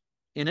minerals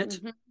in it,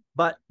 Mm-hmm.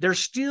 but they're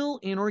still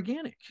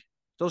inorganic.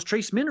 Those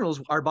trace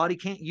minerals, our body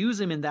can't use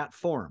them in that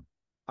form.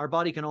 Our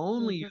body can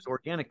only use Mm-hmm.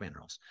 organic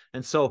minerals.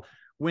 And so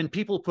when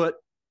people put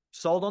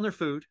salt on their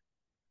food,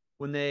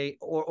 when they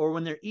or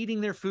when they're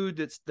eating their food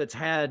that's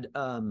had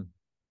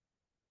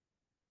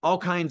all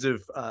kinds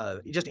of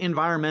just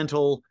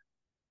environmental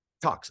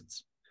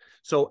toxins.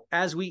 So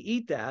as we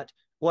eat that,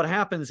 what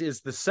happens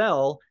is the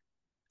cell,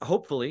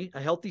 hopefully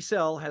a healthy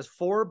cell, has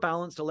 4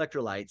 balanced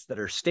electrolytes that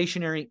are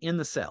stationary in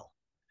the cell.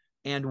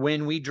 And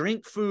when we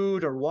drink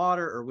food or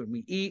water, or when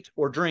we eat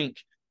or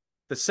drink,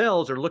 the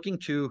cells are looking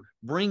to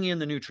bring in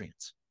the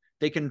nutrients.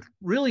 They can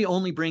really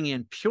only bring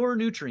in pure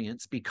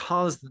nutrients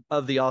because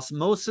of the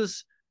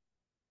osmosis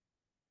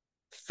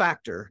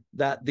factor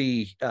that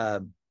the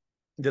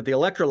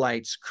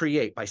electrolytes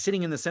create by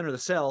sitting in the center of the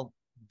cell.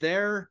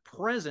 Their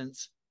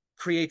presence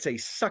creates a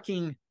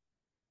sucking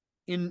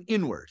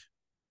inward.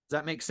 Does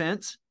that make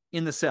sense?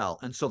 In the cell.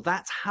 And so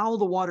that's how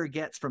the water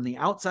gets from the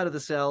outside of the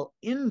cell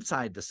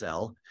inside the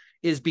cell,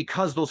 is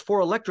because those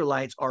 4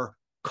 electrolytes are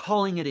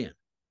calling it in.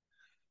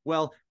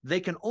 Well,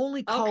 they can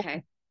only call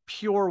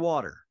pure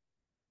water.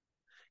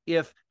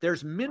 If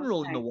there's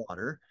mineral in the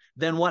water,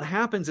 then what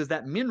happens is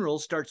that mineral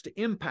starts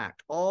to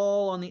impact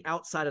all on the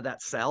outside of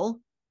that cell.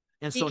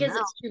 And so Because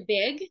now, it's too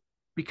big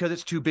because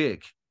it's too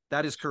big,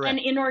 that is and correct.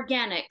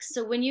 inorganic.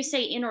 So when you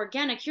say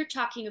inorganic, you're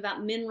talking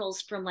about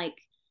minerals from like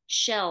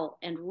shell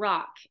and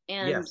rock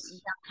and Yes.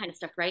 that kind of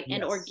stuff, right?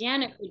 And Yes.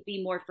 organic would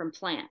be more from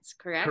plants,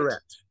 correct?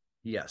 Correct.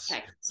 Yes.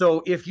 Okay.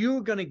 So if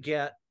you're going to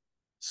get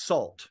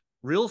salt,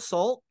 real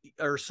salt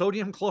or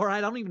sodium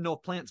chloride, I don't even know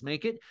if plants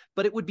make it,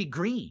 but it would be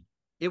green.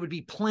 It would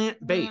be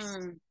plant based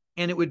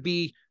and it would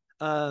be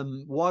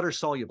water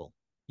soluble.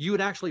 You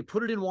would actually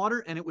put it in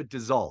water and it would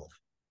dissolve.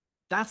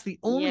 That's the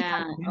only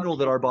kind of mineral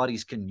that our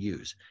bodies can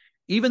use.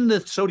 Even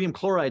the sodium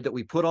chloride that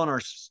we put on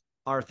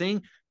our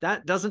thing,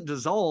 that doesn't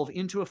dissolve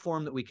into a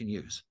form that we can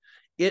use.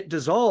 It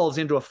dissolves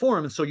into a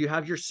form. And so you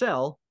have your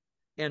cell,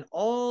 and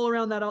all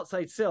around that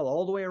outside cell,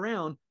 all the way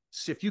around,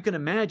 so if you can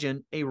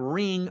imagine a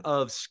ring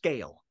of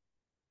scale,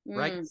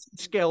 right?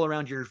 Scale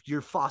around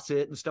your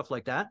faucet and stuff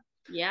like that.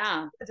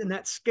 Yeah. And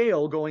that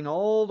scale going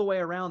all the way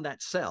around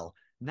that cell.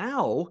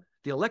 Now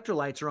the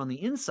electrolytes are on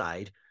the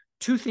inside.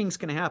 2 things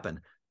can happen.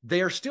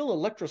 They are still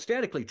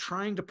electrostatically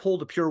trying to pull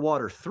the pure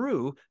water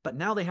through, but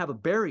now they have a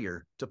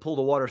barrier to pull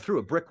the water through,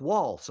 a brick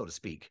wall, so to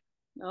speak.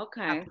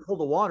 Okay. Have to pull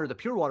the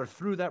pure water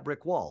through that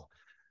brick wall.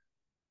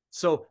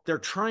 So they're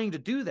trying to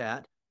do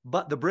that,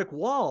 But the brick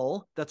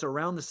wall that's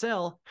around the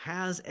cell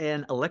has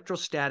an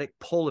electrostatic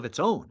pull of its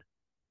own.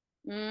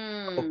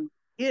 So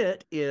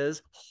it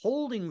is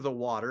holding the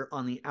water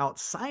on the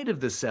outside of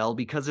the cell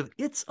because of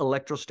its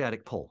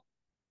electrostatic pull.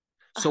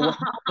 So what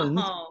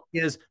happens Oh.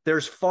 is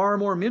there's far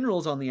more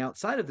minerals on the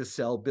outside of the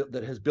cell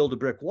that has built a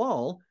brick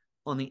wall.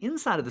 On the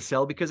inside of the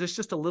cell, because it's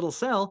just a little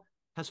cell,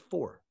 has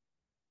 4.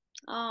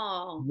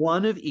 Oh.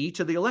 One of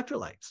each of the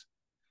electrolytes.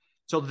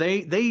 So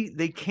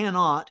they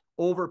cannot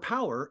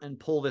overpower and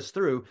pull this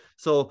through.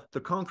 So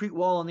the concrete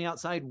wall on the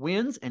outside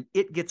wins and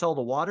it gets all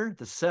the water.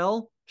 The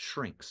cell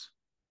shrinks.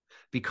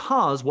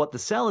 Because what the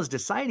cell is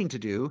deciding to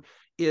do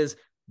is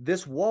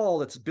this wall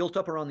that's built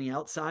up around the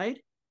outside,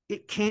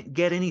 it can't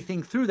get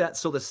anything through that.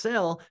 So the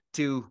cell,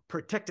 to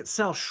protect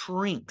itself,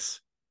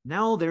 shrinks.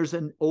 Now there's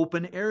an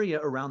open area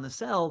around the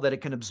cell that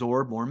it can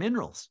absorb more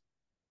minerals.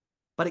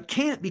 But it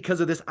can't because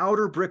of this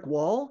outer brick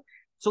wall.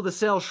 So the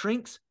cell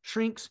shrinks,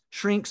 shrinks,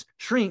 shrinks,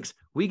 shrinks.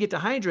 We get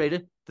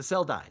dehydrated, the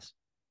cell dies.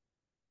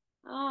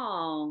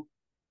 Oh.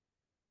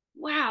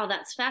 Wow,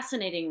 that's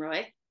fascinating,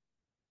 Roy.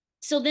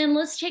 So then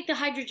let's take the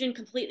hydrogen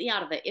completely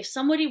out of it. If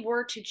somebody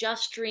were to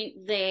just drink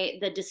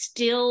the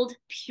distilled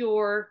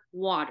pure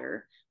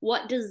water,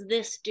 what does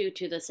this do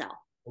to the cell?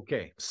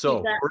 Okay, Leave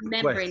so that first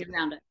membrane question.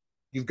 around it.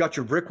 You've got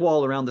your brick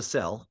wall around the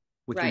cell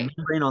with your Right.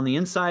 membrane on the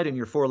inside and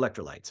your 4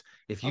 electrolytes.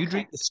 If you Okay.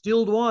 drink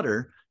distilled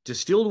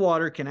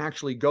water can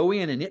actually go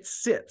in and it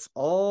sits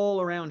all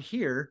around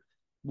here.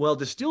 Well,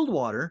 distilled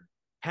water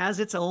has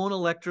its own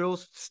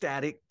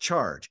electrostatic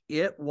charge.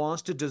 It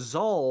wants to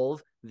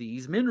dissolve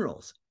these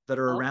minerals that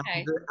are around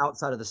Okay. the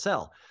outside of the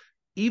cell.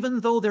 Even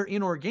though they're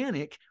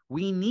inorganic,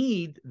 we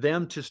need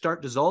them to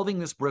start dissolving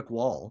this brick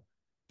wall,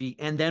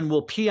 and then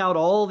we'll pee out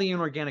all the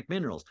inorganic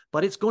minerals.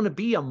 But it's going to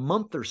be a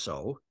month or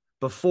so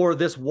before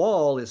this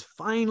wall is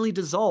finally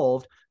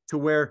dissolved to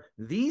where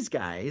these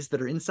guys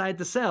that are inside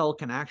the cell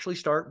can actually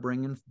start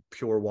bringing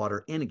pure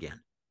water in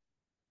again.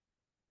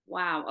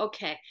 Wow.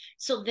 Okay.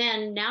 So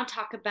then now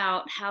talk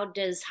about how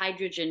does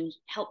hydrogen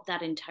help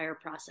that entire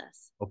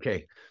process?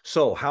 Okay,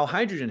 so how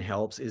hydrogen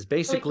helps is So if you're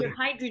basically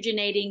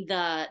hydrogenating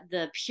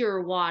the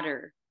pure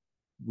water.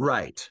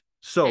 right.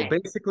 So Okay.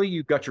 basically,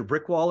 you've got your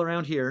brick wall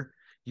around here.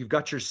 You've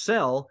got your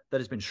cell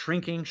that has been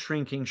shrinking,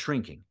 shrinking,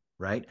 shrinking,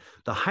 right?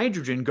 The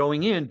hydrogen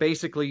going in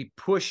basically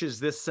pushes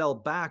this cell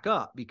back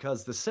up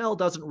because the cell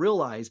doesn't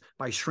realize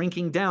by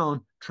shrinking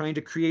down, trying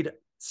to create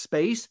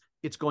space,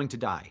 it's going to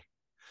die.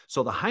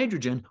 So the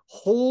hydrogen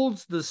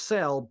holds the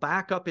cell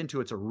back up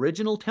into its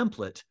original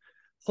template,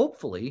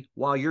 hopefully,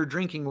 while you're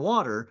drinking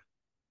water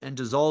and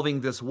dissolving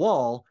this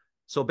wall.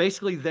 So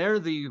basically, they're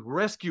the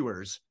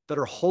rescuers that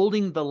are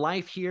holding the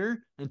life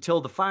here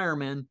until the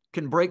firemen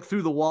can break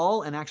through the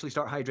wall and actually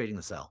start hydrating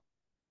the cell.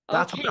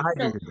 That's what the Okay.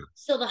 So hydrogen do.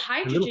 so the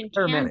They're little hydrogen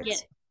can paramedics.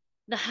 get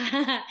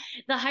the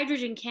the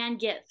hydrogen can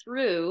get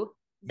through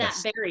that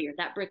Yes. barrier,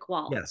 that brick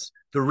wall. Yes.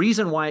 The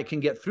reason why it can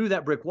get through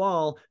that brick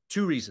wall,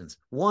 2 reasons.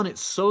 One, it's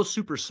so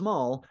super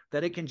small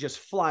that it can just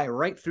fly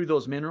right through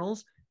those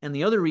minerals. And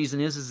the other reason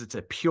is it's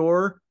a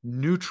pure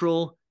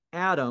neutral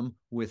atom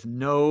with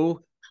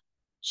no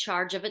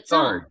Charge of its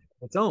charge own. of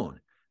its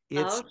own.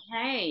 It's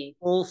Okay.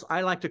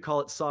 I like to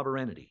call it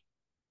sovereignty,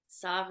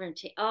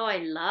 Sovereignty. Oh, I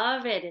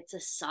love it. It's a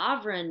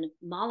sovereign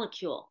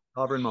molecule.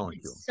 sovereign And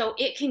molecule. so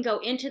it can go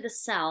into the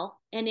cell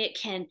and it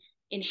can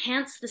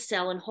enhance the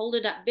cell and hold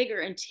it up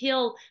bigger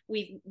until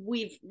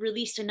we've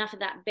released enough of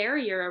that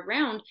barrier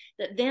around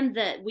that then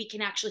that we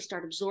can actually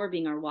start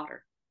absorbing our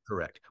water.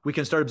 Correct. We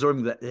can start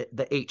absorbing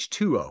the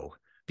H2O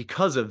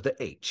because of the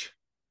H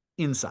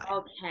inside.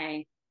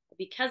 Okay.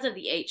 Because of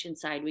the H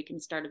inside, we can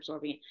start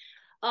absorbing it.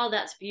 Oh,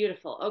 that's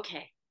beautiful.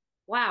 Okay.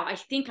 Wow, I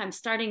think I'm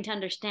starting to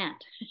understand.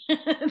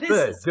 This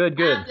Good, is good,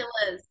 good.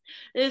 fabulous.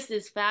 This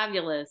is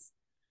fabulous.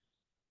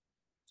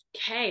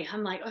 Okay,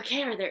 I'm like,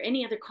 okay, are there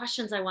any other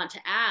questions I want to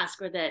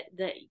ask or that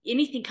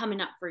anything coming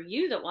up for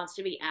you that wants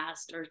to be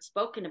asked or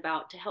spoken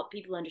about to help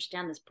people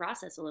understand this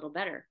process a little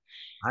better?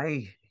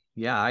 I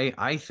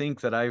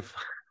think that I've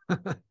So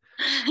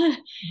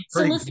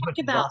pretty let's much talk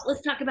about exhausted.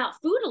 let's talk about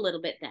food a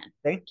little bit then.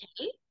 Okay.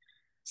 Okay.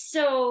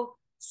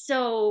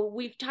 So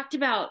we've talked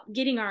about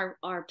getting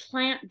our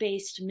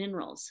plant-based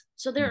minerals.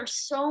 So there are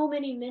so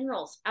many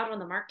minerals out on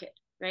the market,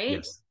 right?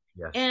 Yes.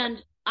 Yes.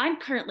 And I'm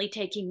currently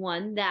taking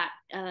one that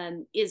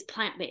is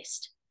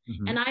plant-based,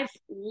 Mm-hmm. and I've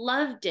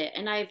loved it,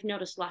 and I've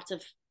noticed lots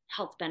of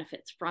health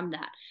benefits from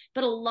that.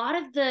 But a lot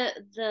of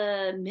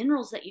the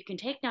minerals that you can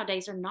take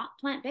nowadays are not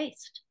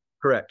plant-based.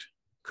 Correct.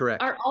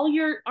 Correct. Are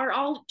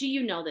all do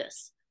you know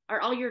this?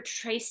 Are all your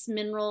trace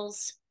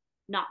minerals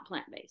not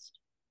plant-based?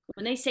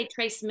 When they say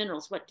trace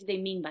minerals, what do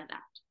they mean by that?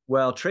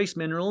 Well, trace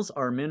minerals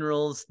are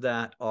minerals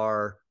that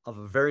are of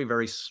a very,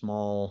 very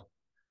small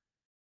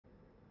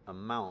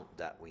amount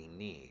that we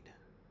need.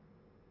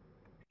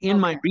 In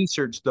my Okay.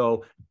 research,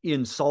 though,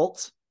 in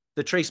salts,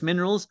 the trace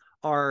minerals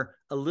are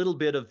a little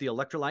bit of the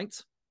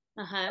electrolytes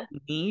Uh-huh. we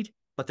need,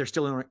 but they're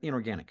still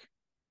inorganic.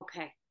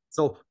 Okay.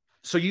 So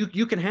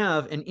you can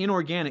have an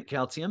inorganic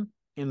calcium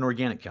and an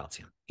organic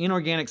calcium,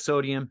 inorganic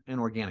sodium and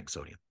organic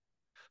sodium.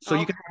 So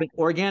you can Okay. have an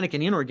organic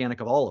and inorganic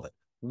of all of it.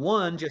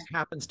 One just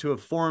happens to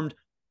have formed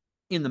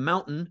in the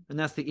mountain, and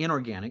that's the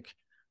inorganic.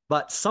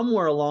 But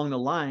somewhere along the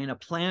line, a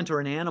plant or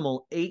an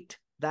animal ate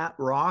that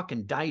rock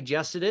and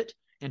digested it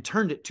and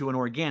turned it to an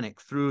organic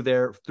through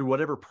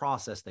whatever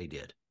process they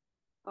did.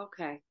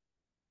 Okay.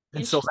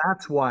 And so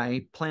that's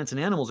why plants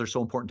and animals are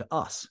so important to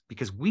us,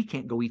 because we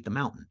can't go eat the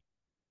mountain.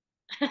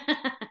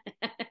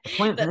 The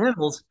plants and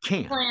animals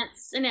can.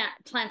 Plants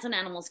and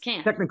animals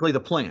can. Technically, the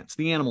plants,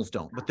 the animals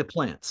don't, but the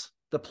plants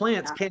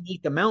can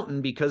eat the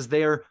mountain because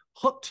they're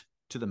hooked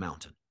to the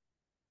mountain.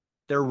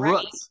 Their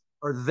roots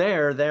are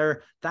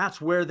there.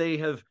 That's where they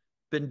have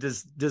been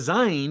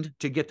designed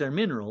to get their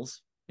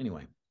minerals.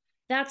 Anyway,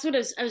 that's what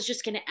I was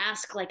just going to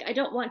ask. Like, I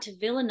don't want to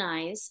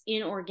villainize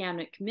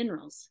inorganic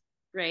minerals,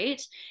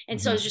 right?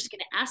 And so I was just going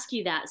to ask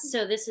you that.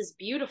 So this is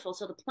beautiful.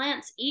 So the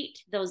plants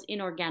eat those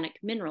inorganic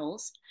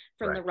minerals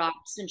from the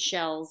rocks and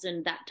shells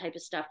and that type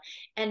of stuff,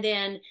 and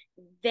then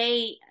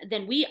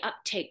we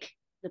uptake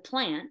the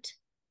plant.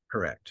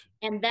 Correct.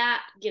 And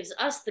that gives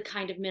us the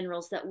kind of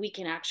minerals that we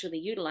can actually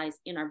utilize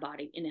in our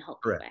body in a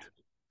healthy way.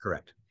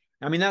 Correct.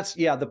 I mean, that's,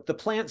 the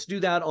plants do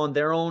that on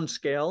their own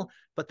scale,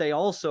 but they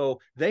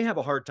have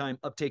a hard time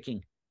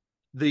uptaking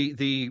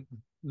the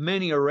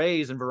many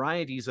arrays and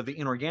varieties of the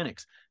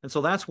inorganics. And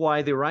so that's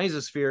why the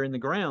rhizosphere in the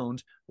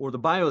ground, or the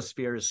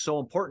biosphere, is so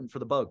important for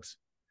the bugs.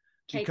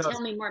 Okay,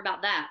 tell me more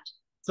about that.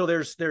 So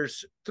there's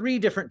 3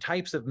 different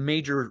types of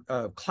major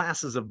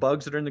classes of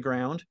bugs that are in the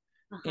ground.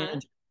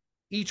 And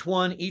each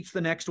one eats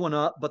the next one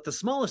up, but the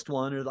smallest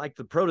one are like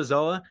the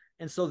protozoa.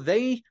 And so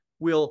they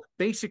will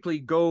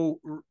basically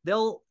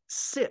they'll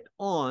sit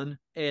on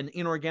an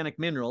inorganic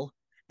mineral,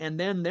 and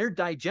then their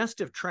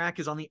digestive tract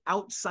is on the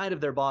outside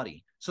of their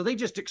body. So they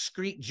just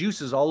excrete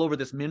juices all over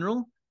this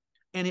mineral,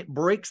 and it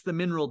breaks the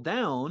mineral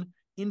down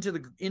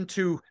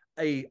into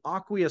a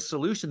aqueous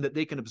solution that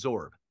they can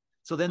absorb.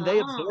 So then they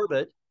absorb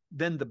it.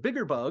 Then the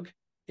bigger bug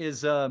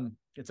is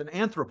it's an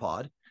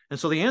arthropod. And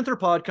so the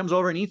arthropod comes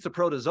over and eats the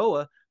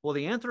protozoa. Well,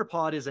 the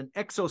arthropod is an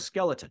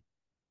exoskeleton,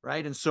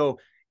 right? And so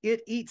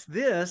it eats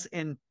this,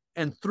 and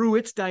through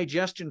its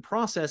digestion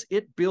process,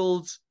 it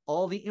builds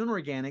all the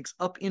inorganics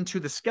up into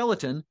the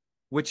skeleton,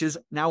 which is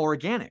now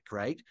organic,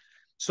 right?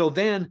 So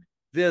then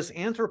this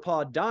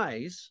arthropod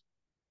dies,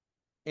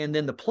 and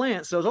then the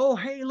plant says, oh,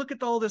 hey, look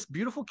at all this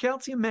beautiful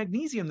calcium,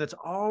 magnesium that's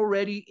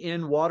already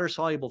in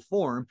water-soluble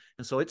form.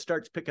 And so it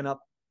starts picking up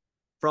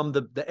from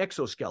the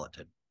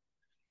exoskeleton.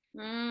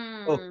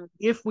 So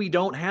if we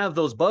don't have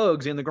those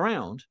bugs in the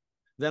ground,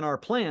 then our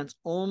plants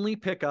only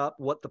pick up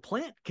what the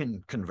plant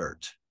can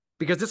convert,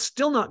 because it's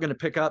still not going to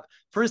pick up.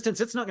 For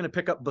instance, it's not going to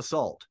pick up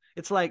basalt.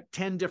 It's like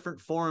 10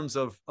 different forms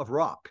of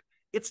rock.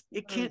 It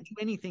can't do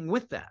anything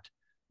with that.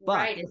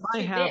 But if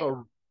I have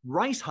a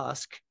rice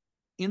husk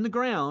in the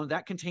ground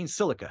that contains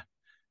silica,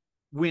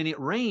 when it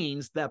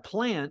rains, that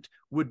plant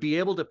would be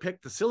able to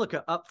pick the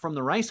silica up from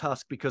the rice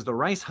husk, because the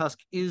rice husk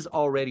is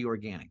already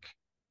organic.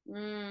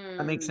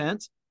 That makes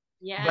sense?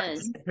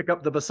 Yes. But pick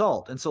up the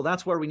basalt. And so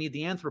that's where we need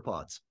the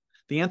arthropods.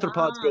 The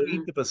arthropods go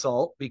eat the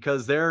basalt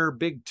because they're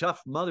big,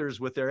 tough mothers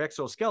with their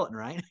exoskeleton,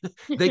 right?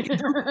 They can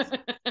do it.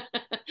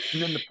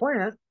 And then the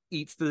plant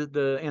eats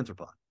the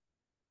arthropod.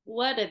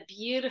 What a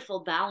beautiful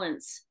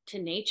balance to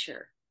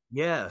nature.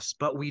 Yes,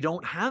 but we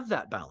don't have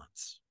that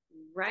balance.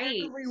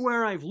 Right.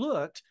 Everywhere I've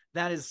looked,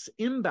 that is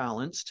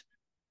imbalanced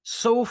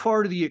so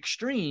far to the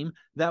extreme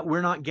that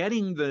we're not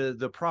getting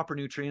the proper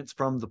nutrients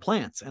from the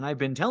plants. And I've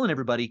been telling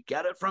everybody,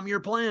 get it from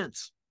your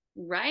plants.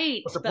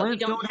 Right. But we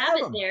don't have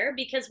it there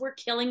because we're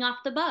killing off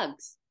the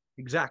bugs.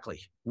 Exactly.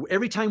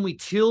 Every time we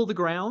till the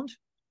ground,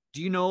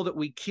 do you know that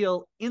we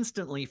kill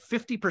instantly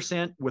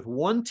 50% with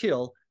one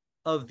till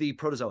of the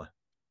protozoa?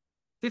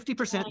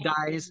 50%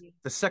 dies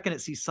the second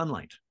it sees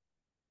sunlight.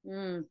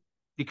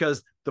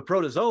 Because the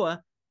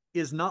protozoa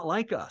is not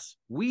like us.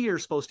 We are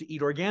supposed to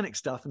eat organic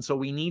stuff, and so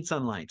we need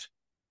sunlight.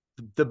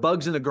 The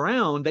bugs in the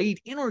ground, they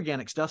eat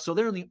inorganic stuff, so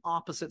they're on the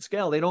opposite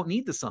scale. They don't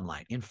need the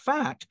sunlight. In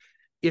fact,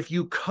 if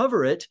you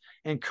cover it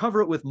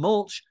with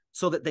mulch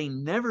so that they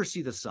never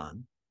see the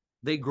sun,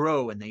 they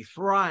grow and they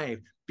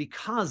thrive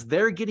because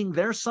they're getting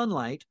their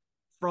sunlight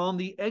from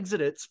the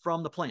exudates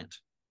from the plant.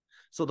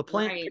 So the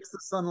plant gets the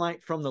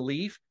sunlight from the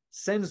leaf,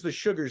 sends the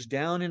sugars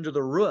down into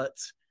the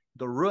roots.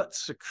 The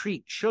roots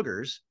secrete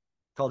sugars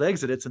called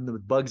exudates, and the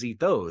bugs eat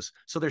those.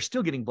 So they're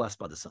still getting blessed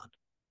by the sun.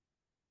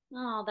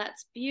 Oh,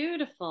 that's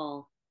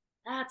beautiful.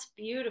 That's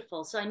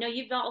beautiful. So I know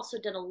you've also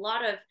done a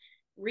lot of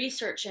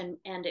research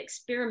and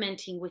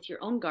experimenting with your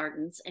own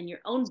gardens and your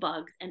own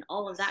bugs and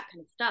all of that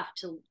kind of stuff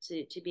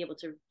to be able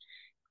to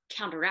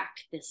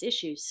counteract this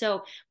issue.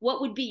 So what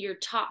would be your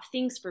top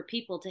things for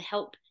people to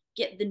help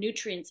get the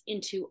nutrients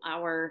into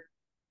our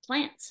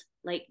plants?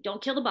 Like,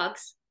 don't kill the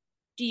bugs.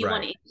 Do you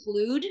want to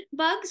include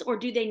bugs, or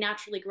do they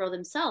naturally grow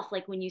themselves?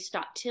 Like when you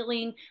stop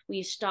tilling, when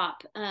you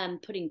stop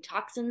putting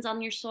toxins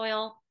on your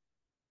soil?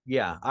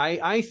 Yeah,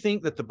 I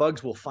think that the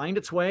bugs will find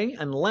its way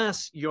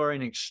unless you're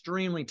in an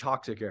extremely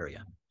toxic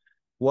area.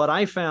 What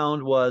I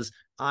found was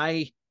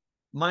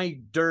my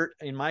dirt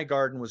in my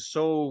garden was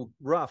so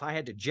rough, I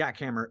had to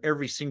jackhammer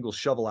every single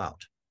shovel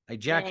out. I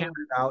jackhammered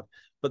it out.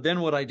 But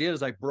then what I did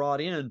is I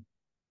brought in,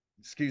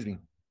 excuse me,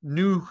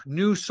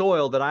 new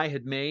soil that I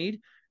had made.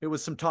 It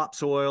was some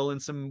topsoil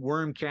and some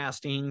worm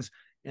castings,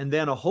 and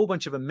then a whole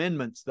bunch of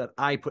amendments that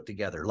I put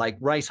together, like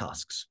rice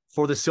husks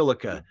for the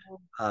silica,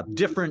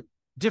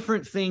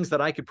 different things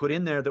that I could put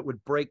in there that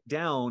would break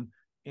down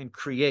and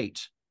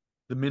create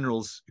the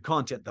minerals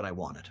content that I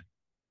wanted.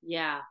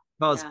 Yeah.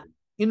 Because Yeah.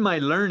 in my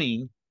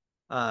learning,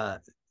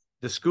 the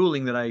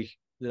schooling that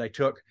I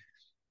took,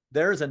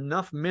 there's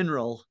enough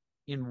mineral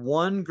in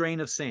 1 grain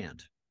of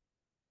sand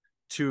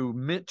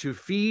to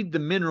feed the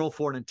mineral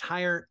for an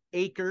entire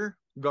acre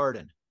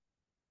garden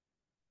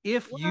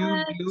if you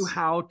What? knew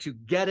how to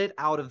get it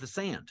out of the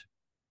sand.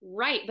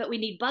 Right, but we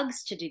need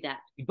bugs to do that.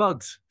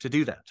 Bugs to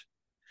do that.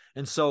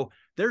 And so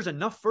there's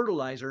enough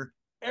fertilizer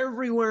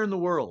everywhere in the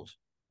world.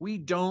 We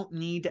don't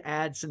need to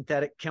add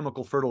synthetic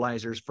chemical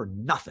fertilizers for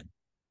nothing.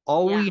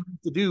 All Yeah. we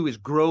have to do is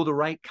grow the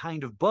right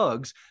kind of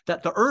bugs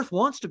that the earth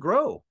wants to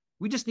grow.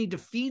 We just need to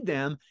feed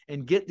them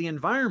and get the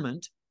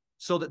environment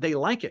so that they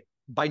like it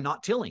by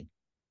not tilling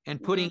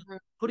and putting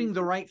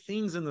the right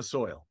things in the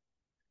soil.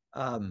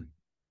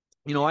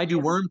 I do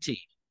worm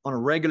tea on a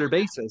regular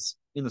basis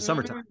in the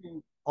summertime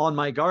on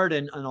my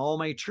garden and all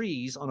my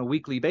trees on a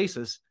weekly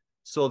basis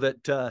so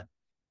that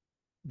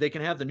they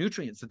can have the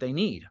nutrients that they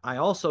need. I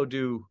also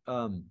do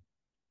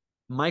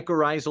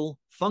mycorrhizal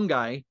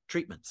fungi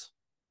treatments.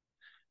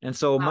 And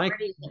so Wow, where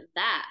do you get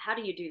that? How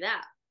do you do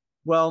that?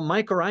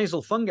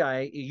 mycorrhizal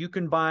fungi, you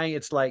can buy,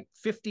 it's like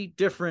 50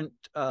 different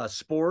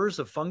spores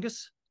of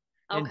fungus.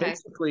 And Okay.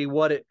 basically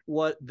what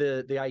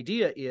the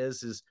idea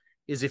is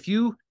if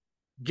you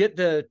get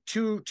the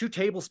two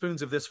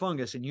tablespoons of this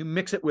fungus and you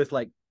mix it with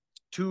like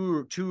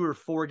two or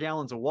 4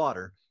 gallons of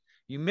water,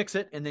 you mix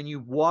it and then you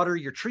water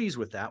your trees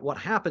with that. What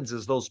happens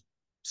is those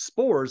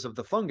spores of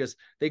the fungus,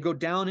 they go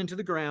down into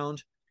the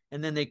ground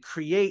and then they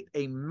create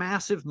a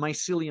massive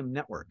mycelium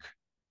network.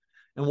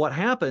 And what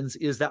happens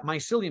is that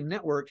mycelium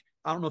network,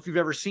 I don't know if you've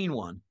ever seen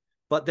one,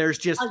 but there's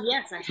just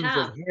Yes, I of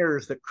have.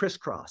 hairs that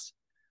crisscross.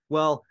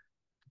 Well,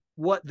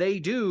 what they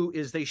do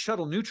is they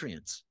shuttle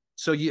nutrients.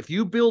 So if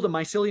you build a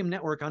mycelium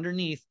network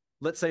underneath,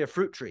 let's say a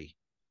fruit tree,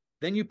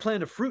 then you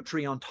plant a fruit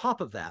tree on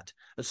top of that.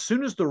 As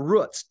soon as the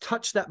roots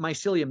touch that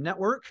mycelium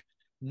network,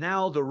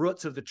 now the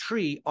roots of the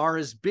tree are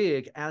as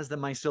big as the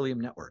mycelium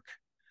network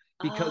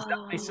because that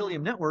Oh,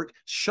 mycelium network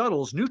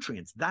shuttles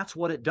nutrients. That's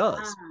what it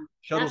does.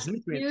 Shuttles that's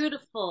nutrients through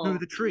beautiful.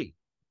 the tree.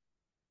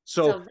 It's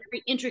a So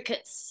very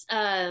intricate,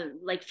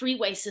 like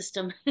freeway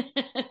system.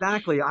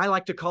 exactly, I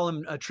like to call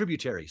them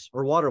tributaries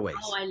or Oh, waterways,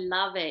 I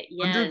love it.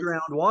 Yes.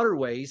 underground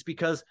waterways,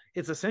 because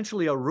it's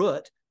essentially a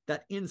root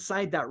that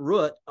inside that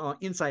root,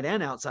 inside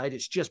and outside,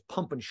 it's just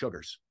pumping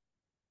sugars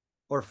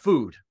or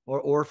food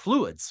or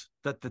fluids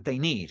that they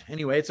need.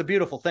 Anyway, it's a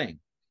beautiful thing.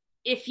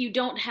 If you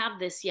don't have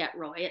this yet,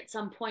 Roy, at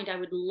some point I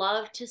would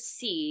love to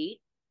see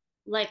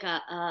like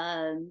a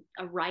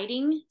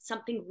writing,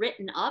 something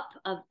written up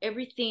of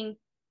everything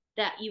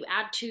that you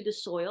add to the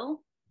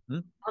soil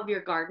Mm-hmm. of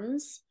your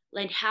gardens,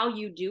 like how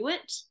you do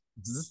it.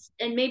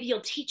 Mm-hmm. And maybe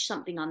you'll teach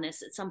something on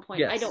this at some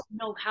point. I don't Yes.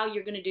 know how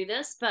you're going to do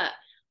this, but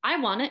I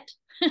want it.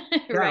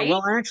 Yeah. Right?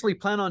 Well, I actually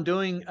plan on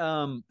doing,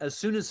 as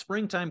soon as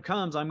springtime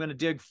comes, I'm going to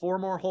dig 4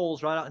 more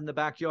holes right out in the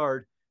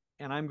backyard,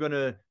 and I'm going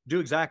to do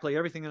exactly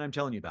everything that I'm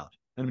telling you about.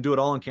 And I'm going to do it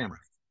all on camera.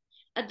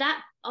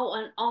 That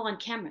all on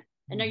camera.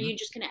 And are Mm-hmm. you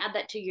just going to add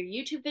that to your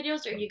YouTube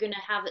videos, or are you going to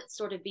have it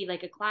sort of be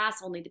like a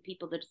class, only the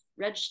people that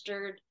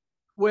registered?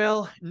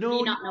 Well, Or do you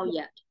no, not know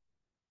yet?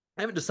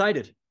 I haven't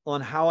decided on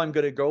how I'm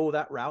going to go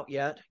that route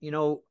yet.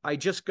 I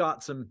just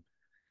got some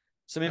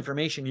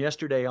information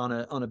yesterday on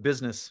a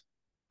business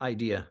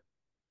idea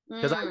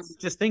because I Mm, was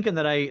just thinking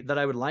that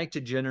I would like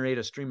to generate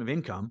a stream of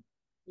income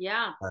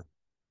yeah, uh,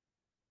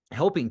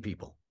 helping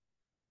people.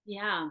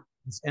 yeah.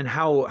 And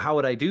how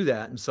would I do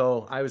that? And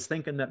so I was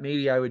thinking that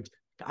maybe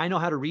I know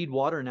how to read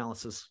water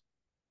analysis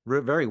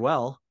very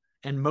well,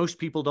 and most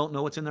people don't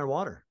know what's in their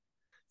water.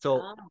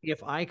 So Oh,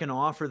 if I can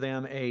offer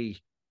them a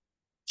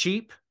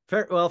cheap,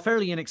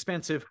 fairly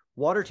inexpensive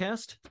water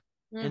test,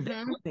 and then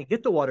mm-hmm. when they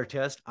get the water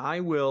test,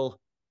 I will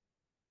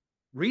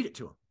read it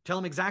to them, tell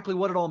them exactly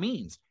what it all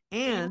means.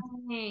 And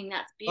Dang,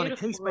 that's on a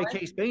beautiful, case by Roy.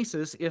 case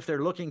basis, if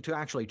they're looking to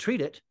actually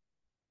treat it,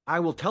 I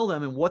will tell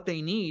them and what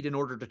they need in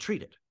order to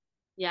treat it.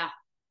 Yeah,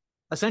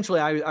 Essentially,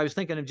 I was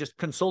thinking of just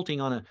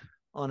consulting on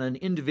an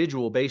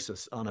individual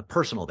basis, on a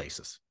personal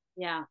basis.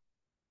 yeah.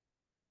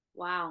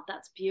 Wow,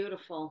 that's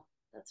beautiful.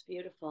 That's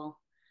beautiful.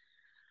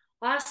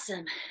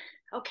 Awesome.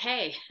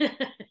 Okay.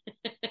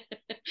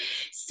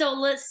 So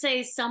let's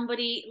say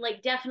somebody,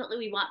 like, definitely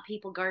we want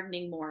people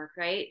gardening more,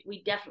 right?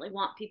 We definitely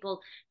want people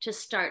to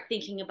start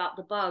thinking about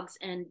the bugs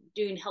and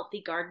doing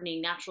healthy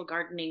gardening, natural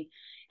gardening.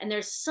 And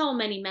there's so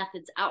many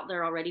methods out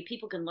there already.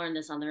 People can learn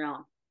this on their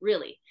own,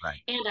 really.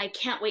 Right. And I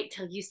can't wait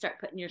till you start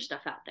putting your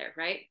stuff out there,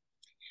 right?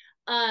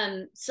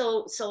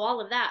 So all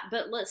of that,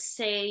 but let's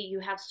say you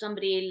have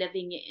somebody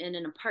living in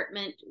an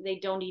apartment, they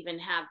don't even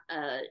have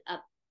a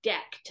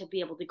deck to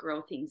be able to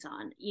grow things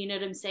on. You know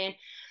what I'm saying?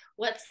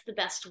 What's the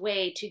best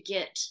way to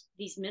get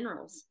these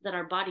minerals that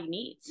our body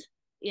needs?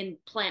 in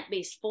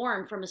plant-based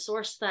form from a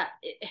source that,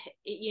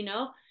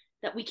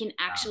 that we can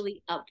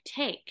actually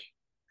uptake.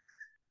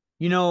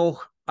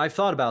 I've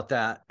thought about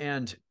that,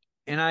 and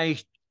I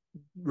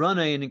run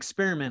an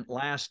experiment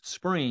last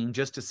spring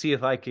just to see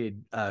if I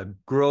could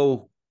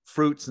grow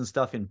fruits and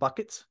stuff in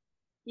buckets.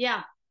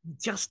 Yeah. It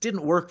just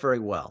didn't work very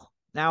well.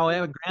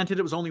 Now, granted,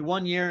 it was only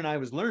 1 year and I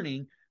was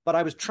learning, but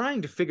I was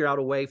trying to figure out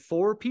a way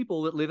for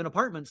people that live in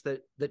apartments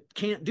that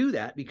can't do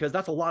that, because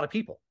that's a lot of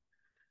people.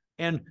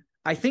 And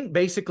I think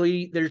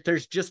basically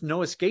there's just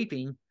no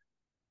escaping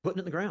putting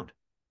it in the ground.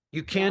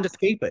 You can't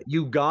escape it.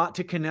 You got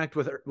to connect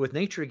with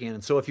nature again.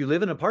 And so if you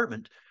live in an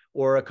apartment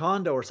or a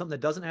condo or something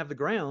that doesn't have the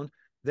ground,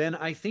 then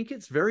I think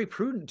it's very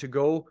prudent to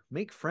go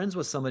make friends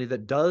with somebody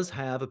that does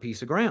have a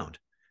piece of ground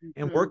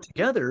and work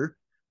together.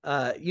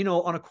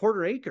 On a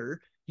quarter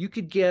acre, you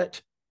could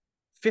get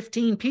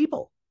 15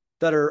 people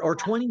that are, or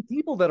 20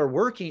 people that are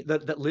working,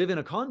 that live in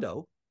a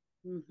condo.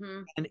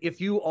 And if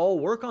you all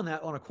work on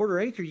that on a quarter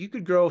acre, you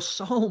could grow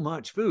so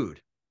much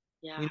food.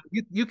 Yeah.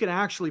 You could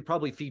actually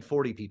probably feed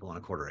 40 people on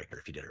a quarter acre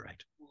if you did it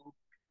right.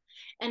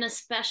 And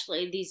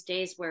especially these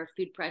days where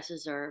food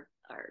prices are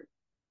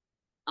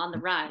on the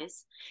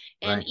rise,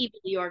 and right. even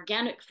the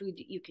organic food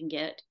that you can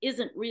get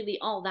isn't really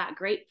all that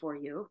great for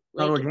you.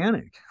 Not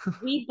organic.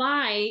 We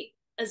buy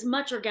as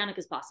much organic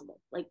as possible.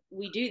 Like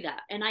we do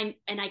that. And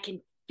I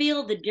can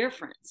feel the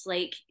difference.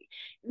 Like,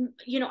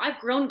 I've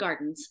grown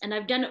gardens and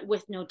I've done it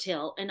with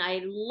no-till, and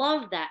I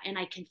love that. And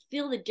I can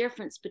feel the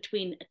difference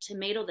between a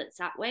tomato that's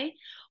that way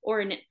or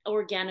an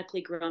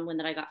organically grown one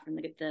that I got from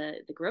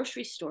the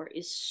grocery store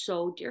is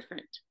so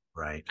different.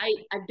 Right.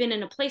 I've been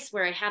in a place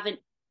where I haven't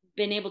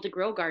been able to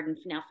grow garden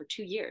now for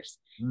 2 years.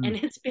 And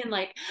it's been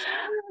like,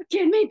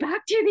 get me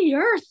back to the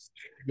earth.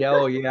 Yeah,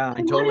 oh yeah,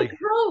 I totally. want to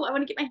grow. I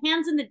want to get my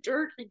hands in the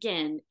dirt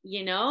again,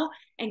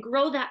 and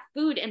grow that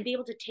food and be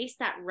able to taste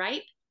that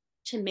ripe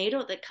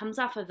tomato that comes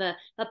off of a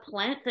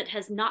plant that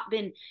has not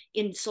been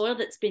in soil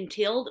that's been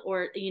tilled,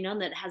 or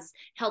that has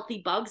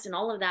healthy bugs and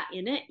all of that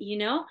in it.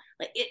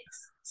 Like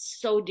it's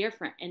so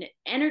different, and it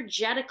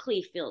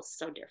energetically feels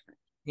so different.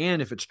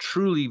 And if it's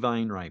truly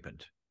vine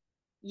ripened,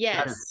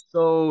 that is Yes.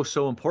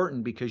 so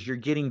important, because you're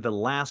getting the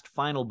last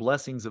final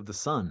blessings of the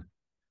sun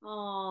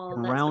Oh,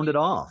 and that's round it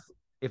beautiful. off.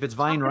 If it's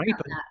Talk vine about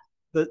ripened,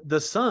 that.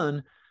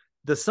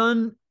 the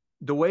sun,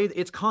 the way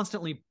it's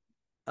constantly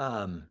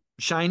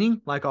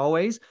shining like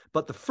always,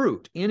 but the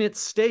fruit in its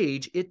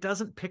stage, it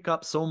doesn't pick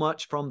up so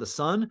much from the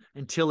sun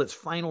until its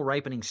final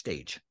ripening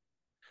stage.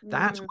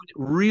 That's when it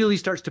really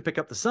starts to pick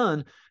up the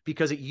sun,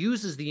 because it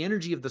uses the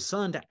energy of the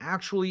sun to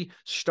actually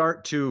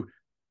start to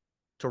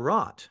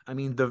rot. I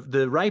mean,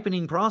 the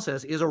ripening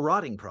process is a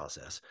rotting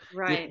process. It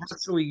Right.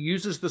 actually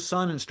uses the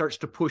sun and starts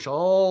to push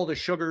all the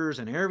sugars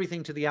and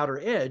everything to the outer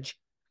edge,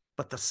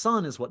 but the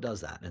sun is what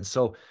does that. And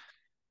so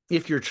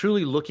if you're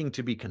truly looking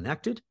to be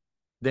connected,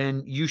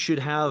 then you should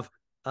have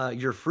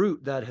your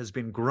fruit that has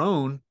been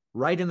grown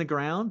right in the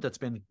ground, that's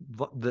been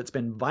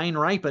vine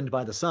ripened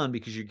by the sun,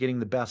 because you're getting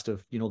the best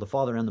of the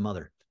father and the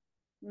mother.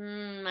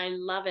 I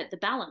love it. The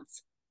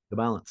balance. The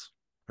balance,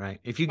 right?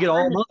 If you The get all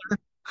harmony.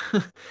 mother,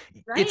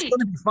 it's Right. going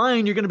to be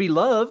fine. You're going to be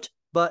loved,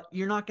 but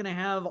you're not going to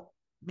have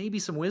maybe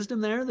some wisdom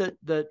there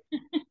that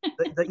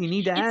you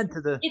need to it's add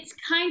to the. it's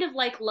kind of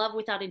like love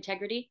without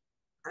integrity.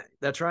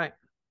 That's right. Do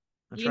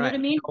That's you know what right.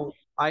 I mean?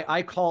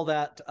 I call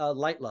that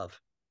light love.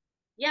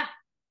 Yeah.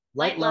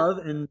 Light Light love.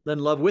 love, and then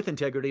love with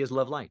integrity is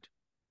love light.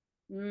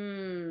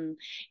 And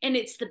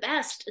it's the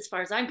best, as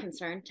far as I'm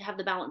concerned, to have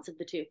the balance of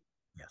the two.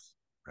 Yes.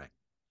 Right. To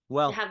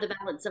Well, have the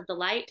balance of the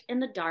light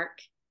and the dark,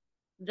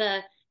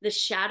 the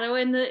shadow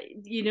and the,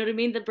 what I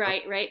mean, the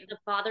bright, right? The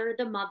father,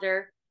 the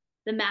mother,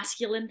 the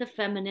masculine, the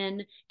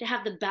feminine. To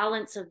have the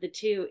balance of the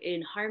two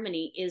in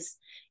harmony is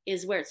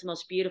where it's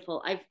most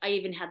beautiful. I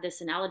even had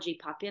this analogy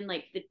pop in,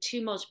 like the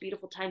two most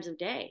beautiful times of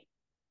day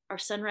are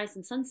sunrise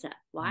and sunset.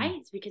 Why?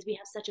 It's because we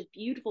have such a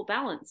beautiful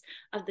balance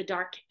of the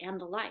dark and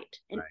the light.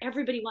 And right.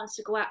 everybody wants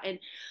to go out and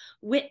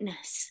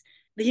witness,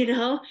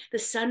 the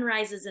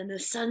sunrises and the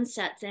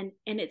sunsets. And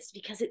it's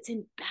because it's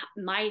in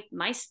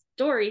my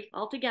story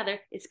altogether.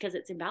 It's because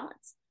it's in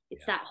balance.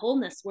 It's Yeah. that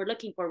wholeness we're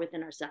looking for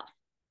within ourselves.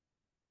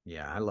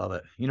 Yeah, I love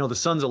it. The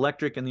sun's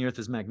electric and the earth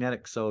is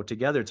magnetic. So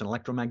together it's an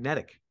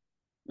electromagnetic.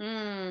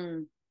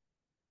 Mm,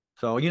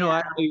 So, yeah.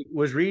 I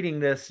was reading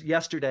this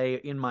yesterday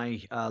in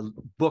my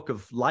book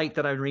of light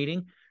that I'm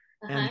reading,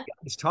 and Uh-huh.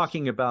 it's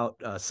talking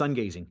about sun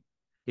gazing.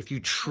 If you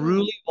Mm.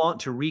 truly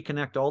want to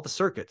reconnect all the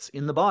circuits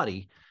in the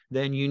body,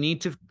 then you need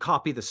to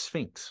copy the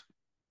Sphinx.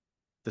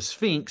 The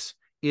Sphinx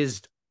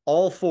is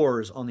all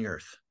fours on the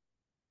earth,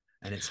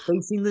 and it's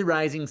facing the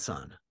rising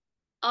sun.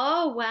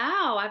 Oh,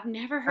 wow. I've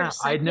never heard of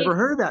sun I'd never gazing.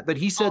 heard that, but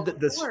he said All that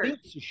the fours.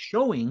 Sphinx is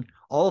showing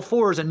all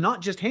fours and not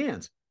just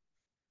hands,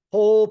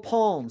 whole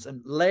palms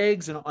and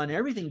legs and on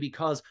everything,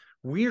 because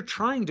we're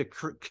trying to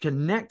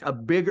connect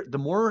the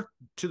more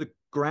to the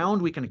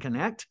ground we can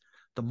connect,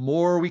 the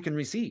more we can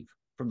receive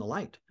from the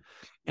light.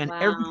 And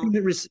everything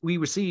Wow. that we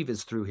receive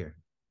is through here.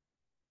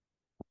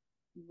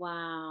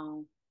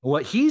 Wow.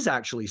 What he's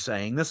actually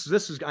saying, this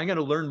is, I'm going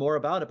to learn more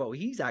about it, but what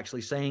he's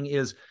actually saying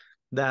is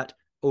that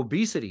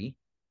obesity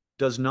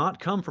does not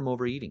come from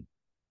overeating.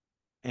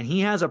 And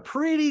he has a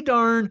pretty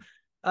darn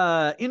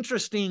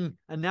interesting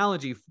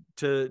analogy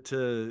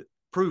to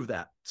prove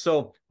that.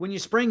 So when you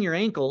sprain your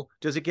ankle,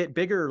 does it get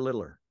bigger or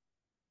littler?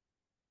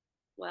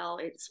 Well,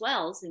 it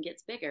swells and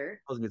gets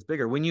bigger. It gets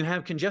bigger. When you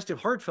have congestive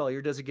heart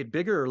failure, does it get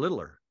bigger or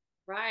littler?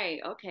 Right.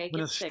 Okay. It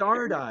When a gets star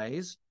bigger.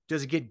 dies,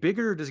 does it get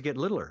bigger or does it get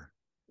littler?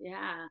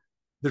 Yeah.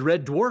 The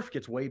red dwarf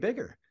gets way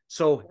bigger.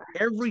 So Right.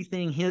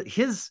 everything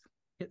his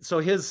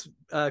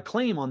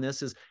claim on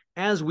this is,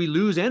 as we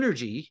lose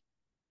energy,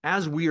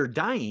 as we are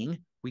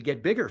dying, we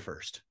get bigger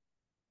first.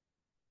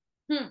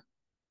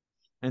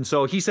 And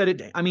so he said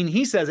it, I mean,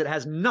 he says it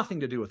has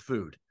nothing to do with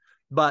food,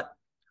 but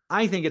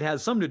I think it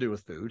has some to do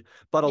with food.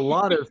 But a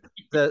lot of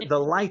the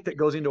light that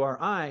goes into our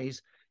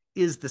eyes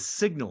is the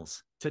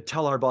signals to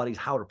tell our bodies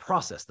how to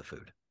process the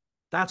food.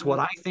 That's what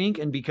I think.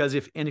 And because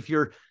if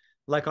you're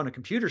like on a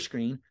computer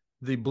screen,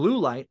 the blue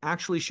light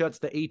actually shuts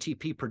the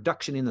ATP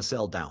production in the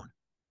cell down.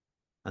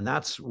 And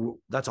that's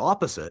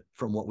opposite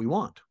from what we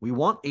want. We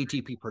want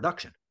ATP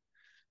production.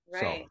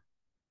 Right. So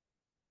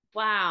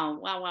Wow.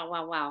 Wow. Wow.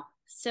 Wow. Wow.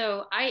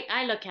 So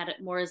I look at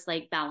it more as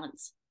like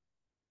balance,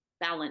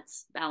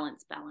 balance,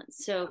 balance,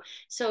 balance.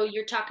 So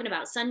you're talking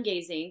about sun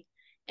gazing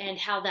and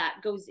how that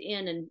goes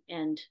in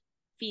and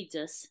feeds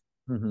us.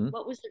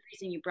 What was the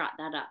reason you brought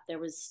that up? There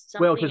was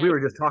well, something because we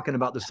were just talking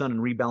about the sun and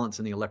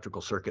rebalancing the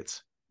electrical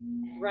circuits.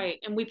 right.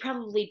 And we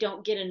probably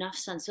don't get enough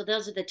sun. So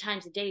those are the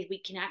times of days we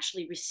can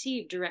actually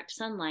receive direct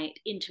sunlight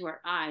into our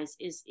eyes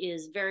is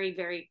very,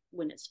 very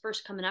when it's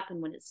first coming up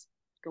and when it's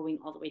going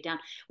all the way down,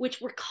 which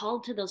we're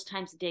called to those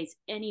times of days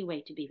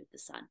anyway to be with the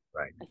sun.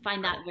 Right. I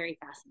find that very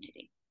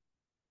fascinating.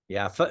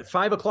 Yeah,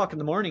 5 o'clock in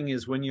the morning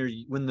is when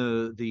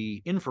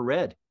the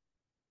infrared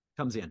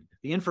comes in.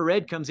 The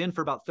infrared comes in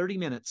for about 30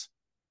 minutes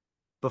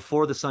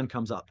before the sun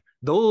comes up.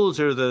 Those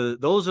are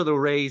the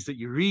rays that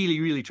you really,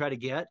 really try to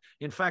get.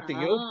 In fact, the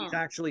yogis Oh.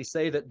 actually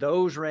say that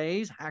those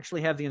rays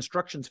actually have the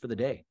instructions for the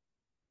day.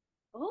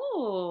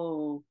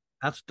 Oh.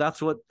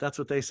 That's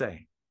what they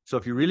say. So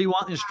if you really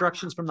want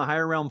instructions from the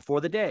higher realm for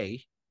the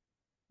day,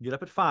 get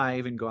up at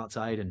 5 and go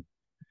outside, and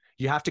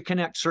you have to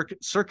connect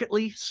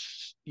circuitly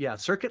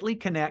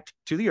connect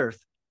to the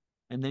earth,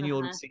 and then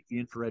you'll receive the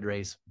infrared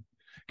rays.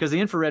 Because the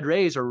infrared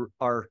rays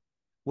are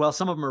well,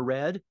 some of them are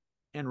red,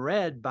 and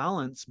red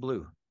balance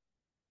blue.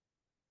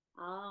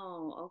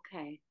 Oh,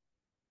 okay.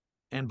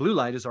 And blue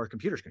light is our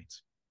computer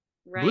screens.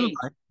 Blue Right.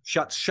 light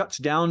shuts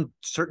down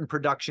certain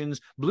productions.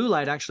 Blue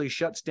light actually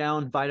shuts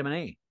down vitamin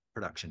A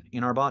production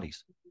in our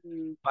bodies.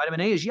 Mm.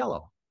 Vitamin A is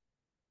yellow.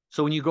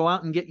 So when you go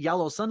out and get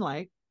yellow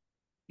sunlight,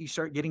 you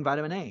start getting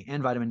vitamin A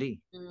and vitamin D.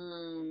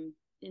 Mm.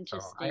 So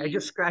I just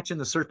Interesting. scratching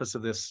the surface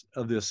of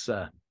this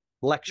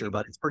lecture,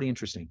 but it's pretty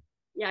interesting.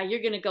 Yeah,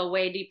 you're gonna go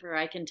way deeper,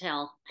 I can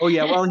tell. Oh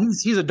yeah, well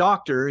he's a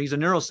doctor, he's a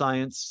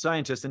neuroscience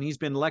scientist, and he's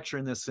been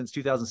lecturing this since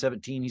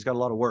 2017. He's got a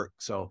lot of work,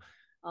 so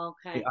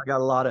Okay. I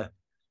got a lot of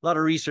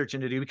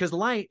researching to do, because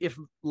light, if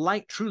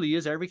light truly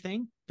is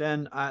everything,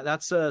 then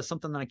that's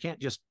something that I can't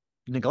just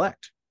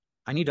neglect.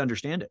 I need to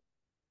understand it.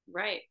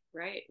 Right,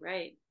 right,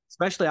 right.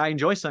 Especially, I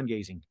enjoy sun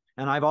gazing,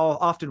 and I've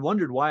often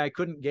wondered why I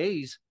couldn't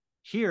gaze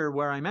here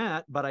where I'm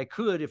at, but I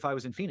could if I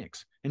was in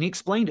Phoenix. And he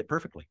explained it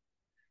perfectly.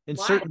 In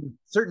Why?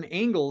 certain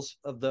angles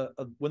of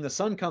when the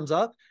sun comes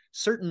up,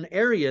 certain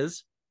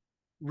areas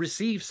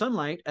receive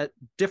sunlight at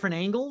different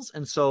angles,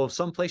 and so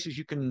some places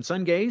you can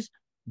sun gaze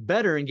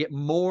better and get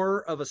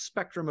more of a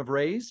spectrum of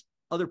rays.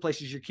 Other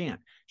places you can't.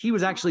 He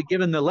was actually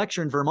given the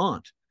lecture in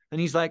Vermont, and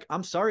he's like,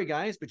 "I'm sorry,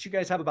 guys, but you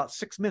guys have about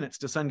 6 minutes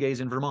to sun gaze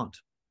in Vermont.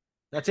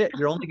 That's it.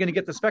 You're only going to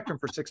get the spectrum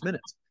for 6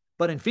 minutes.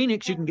 But in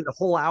Phoenix, you can get a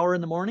whole hour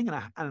in the morning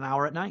and an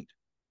hour at night."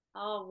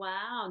 Oh,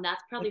 wow. And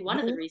that's Like, probably one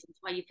of the no, reasons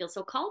why you feel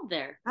so called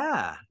there.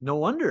 no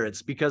wonder.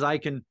 It's because I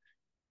can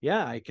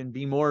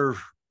be more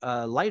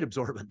light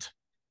absorbent.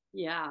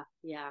 Yeah,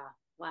 yeah.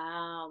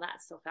 Wow,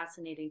 that's so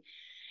fascinating.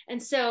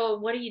 And so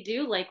what do you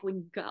do like when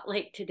you got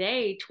like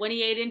today,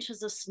 28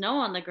 inches of snow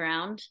on the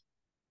ground?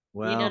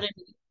 You know what Well, I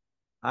mean?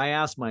 I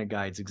ask my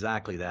guides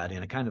exactly that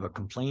in a kind of a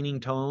complaining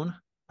tone.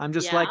 I'm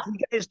just like, Yeah. "You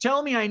guys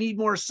tell me I need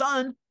more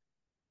sun.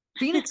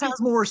 Phoenix has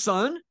more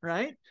sun,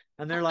 right?"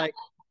 And they're like,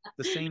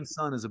 "The same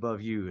sun is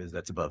above you as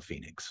that's above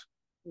Phoenix."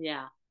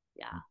 Yeah,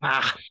 yeah.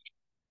 Ah,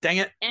 dang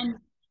it. And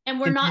and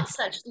we're not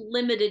such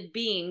limited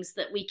beings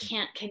that we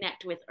can't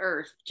connect with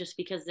Earth just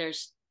because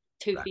there's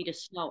 2 feet of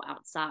snow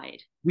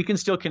outside. We can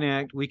still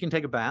connect. We can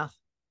take a bath.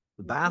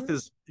 The bath Hmm.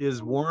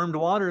 is warmed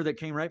water that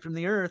came right from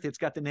the earth. It's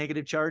got the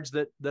negative charge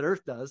that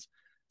Earth does,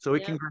 so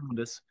it can Yep. ground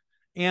us.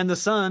 And the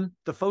sun,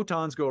 the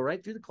photons go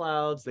right through the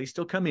clouds. They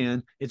still come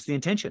in. It's the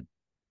intention.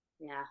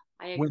 Yeah,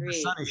 I When the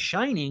sun agree. is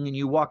shining and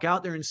you walk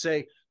out there and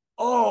say,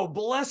 "Oh,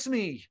 bless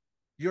me,"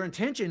 your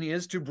intention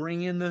is to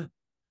bring in the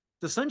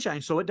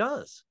sunshine. So it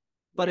does.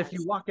 But if you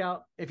Yes. walk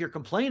out, if you're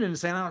complaining and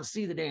saying, "I don't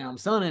see the damn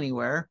sun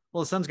anywhere,"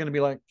 well, the sun's going to be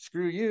like,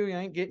 "Screw you.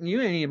 I ain't getting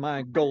you any of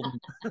my golden."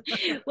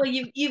 Well,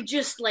 you've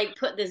just like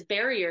put this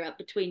barrier up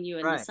between you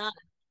and the Right. sun,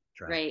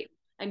 That's right. right?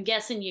 I'm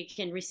guessing you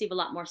can receive a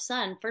lot more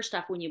sun, first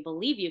off, when you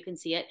believe you can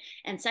see it,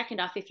 and second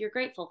off, if you're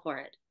grateful for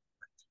it.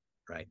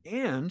 Right.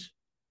 And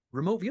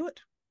remote view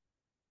it.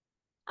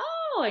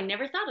 Oh, I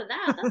never thought of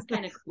that. That's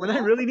kind of When I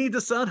cool. really need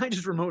the sun, I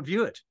just remote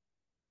view it.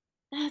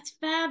 That's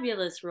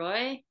fabulous,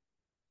 Roy.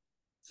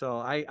 So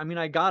I mean,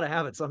 I gotta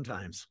have it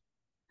sometimes.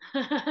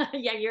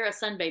 Yeah, you're a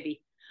sun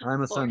baby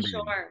I'm a for sun baby.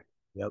 sure.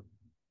 Yep.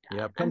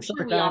 Yep. I'm Come sure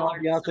we summertime, all I'll are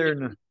be to out some there,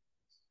 degree.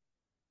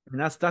 and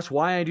that's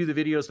why I do the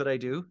videos that I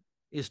do,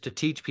 is to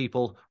teach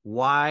people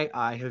why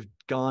I have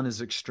gone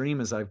as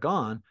extreme as I've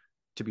gone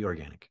to be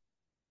organic.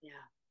 Yeah,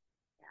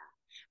 yeah.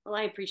 Well,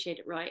 I appreciate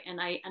it, Roy, and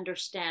I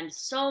understand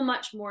so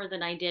much more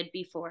than I did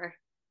before.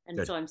 And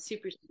Good. so I'm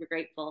super, super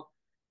grateful.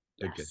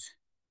 Good. Good. Yes.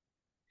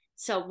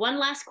 So one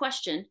last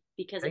question,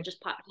 because it Okay.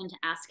 just popped in to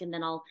ask, and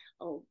then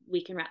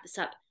we can wrap this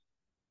up.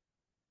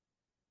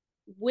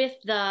 With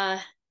the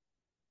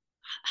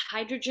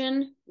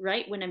hydrogen,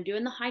 right? When I'm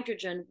doing the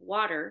hydrogen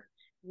water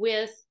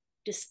with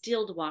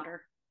distilled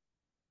water,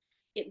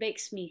 it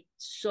makes me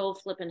so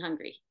flippin'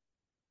 hungry.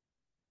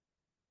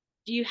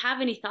 Do you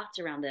have any thoughts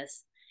around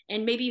this?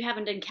 And maybe you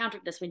haven't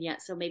encountered this one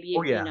yet, so maybe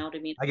Oh you yeah. know what I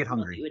mean. I I get don't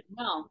know if hungry. you would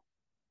know.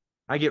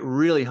 I get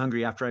really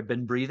hungry after I've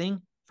been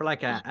breathing for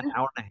like an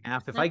hour and a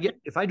half. If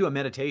I do a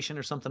meditation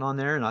or something on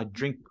there and I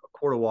drink a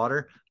quart of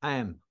water, I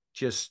am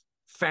just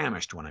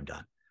famished when I'm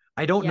done.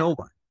 I don't Yeah. know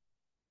why.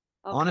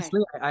 Okay.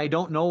 Honestly, I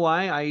don't know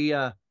why.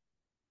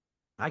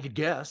 I could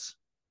guess.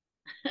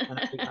 And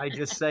I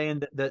just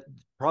saying that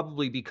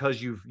probably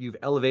because you've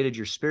elevated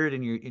your spirit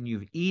and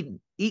you've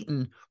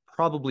eaten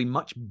probably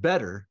much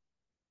better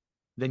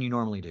than you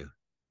normally do.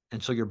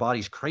 And so your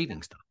body's Yeah.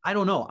 craving stuff. I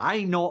don't know.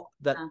 I know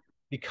that Yeah.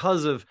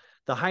 because of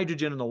the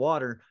hydrogen in the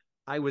water,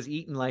 I was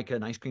eating like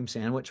an ice cream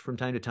sandwich from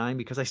time to time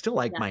because I still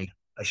like Yeah. my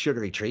a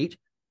sugary treat,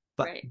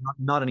 but Right.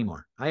 not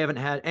anymore. I haven't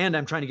had, and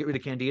I'm trying to get rid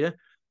of candida.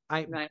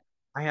 I Right.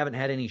 I haven't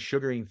had any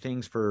sugary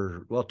things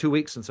for, well, 2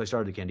 weeks since I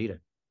started the candida.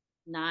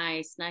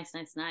 Nice. Nice.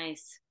 Nice.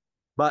 Nice.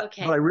 But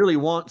Okay. I really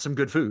want some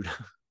good food.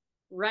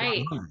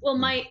 Right. Well,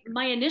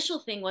 my initial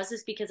thing was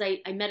is because I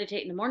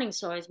meditate in the morning,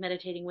 so I was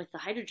meditating with the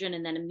hydrogen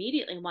and then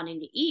immediately wanting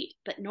to eat.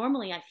 But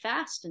normally I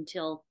fast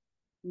until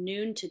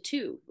noon to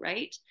 2,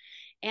 right?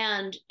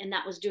 And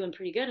that was doing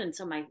pretty good. And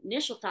so my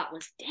initial thought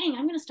was, dang,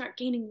 I'm gonna start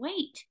gaining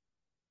weight,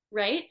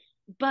 right?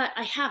 But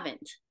I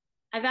haven't.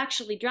 I've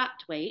actually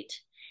dropped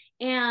weight,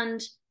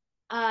 and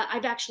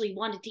I've actually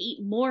wanted to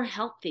eat more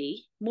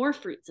healthy, more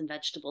fruits and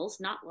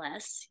vegetables, not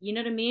less. You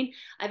know what I mean?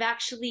 I've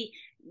actually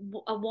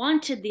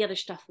wanted the other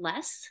stuff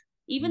less,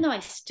 even though I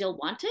still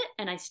want it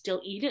and I still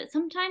eat it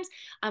sometimes.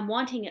 I'm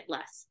wanting it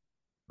less.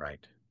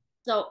 Right.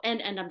 So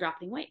and I'm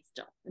dropping weight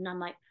still, and I'm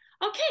like,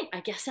 okay,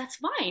 I guess that's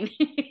fine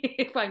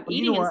if I'm Well,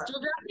 eating and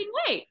still dropping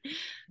weight.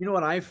 you know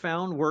what I've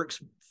found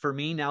works for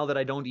me now that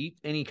I don't eat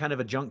any kind of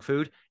a junk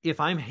food? If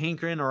I'm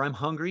hankering or I'm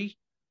hungry,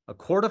 a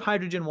quart of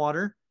hydrogen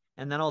water,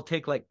 and then I'll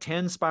take like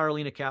 10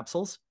 spirulina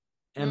capsules.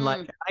 And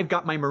like Mm, I've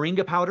got my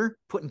moringa powder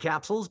put in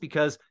capsules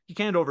because you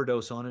can't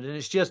overdose on it and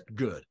it's just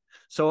good.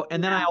 So,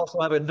 and then I yeah, also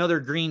have another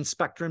green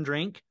spectrum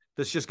drink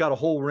that's just got a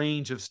whole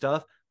range of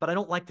stuff, but I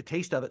don't like the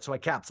taste of it. So I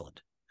capsule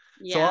it.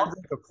 So I'll yeah.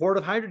 drink a quart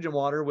of hydrogen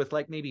water with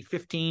like maybe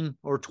 15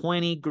 or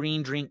 20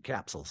 green drink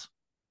capsules.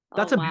 Oh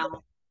That's a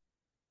wow.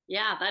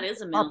 Yeah, that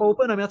is a pop meal.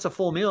 open. I mean, that's a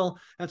full meal.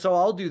 And so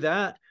I'll do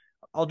that.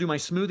 I'll do my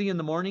smoothie in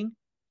the morning,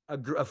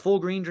 a full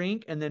green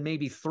drink, and then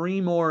maybe three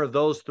more of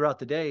those throughout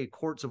the day,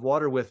 quarts of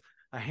water with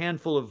a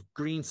handful of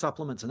green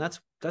supplements. And that's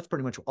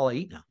pretty much all I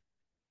eat now.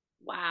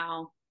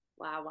 Wow.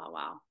 Wow, wow,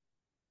 wow.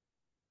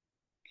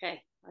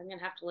 Okay, I'm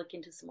gonna have to look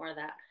into some more of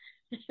that.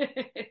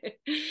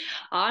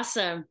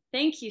 Awesome.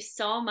 Thank you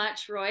so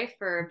much, Roy,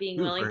 for being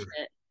Ooh, willing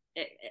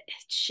to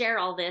share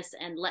all this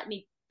and let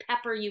me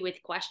pepper you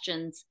with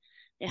questions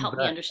to you help me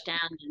bet. understand,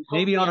 and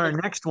Maybe hopefully on other our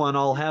people. next one,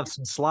 I'll have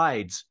some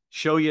slides,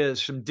 show you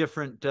some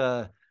different,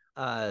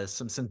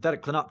 some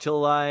synthetic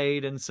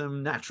clinoptilolite and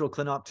some natural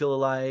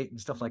clinoptilolite and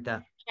stuff like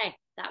that. Okay,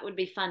 that would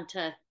be fun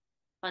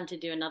to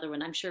do another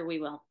one. I'm sure we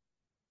will.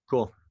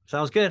 Cool.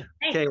 Sounds good.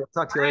 Hey, Okay. We'll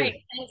talk to you all later.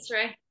 right. Thanks,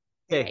 Roy.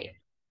 All Okay. right.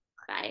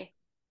 Bye.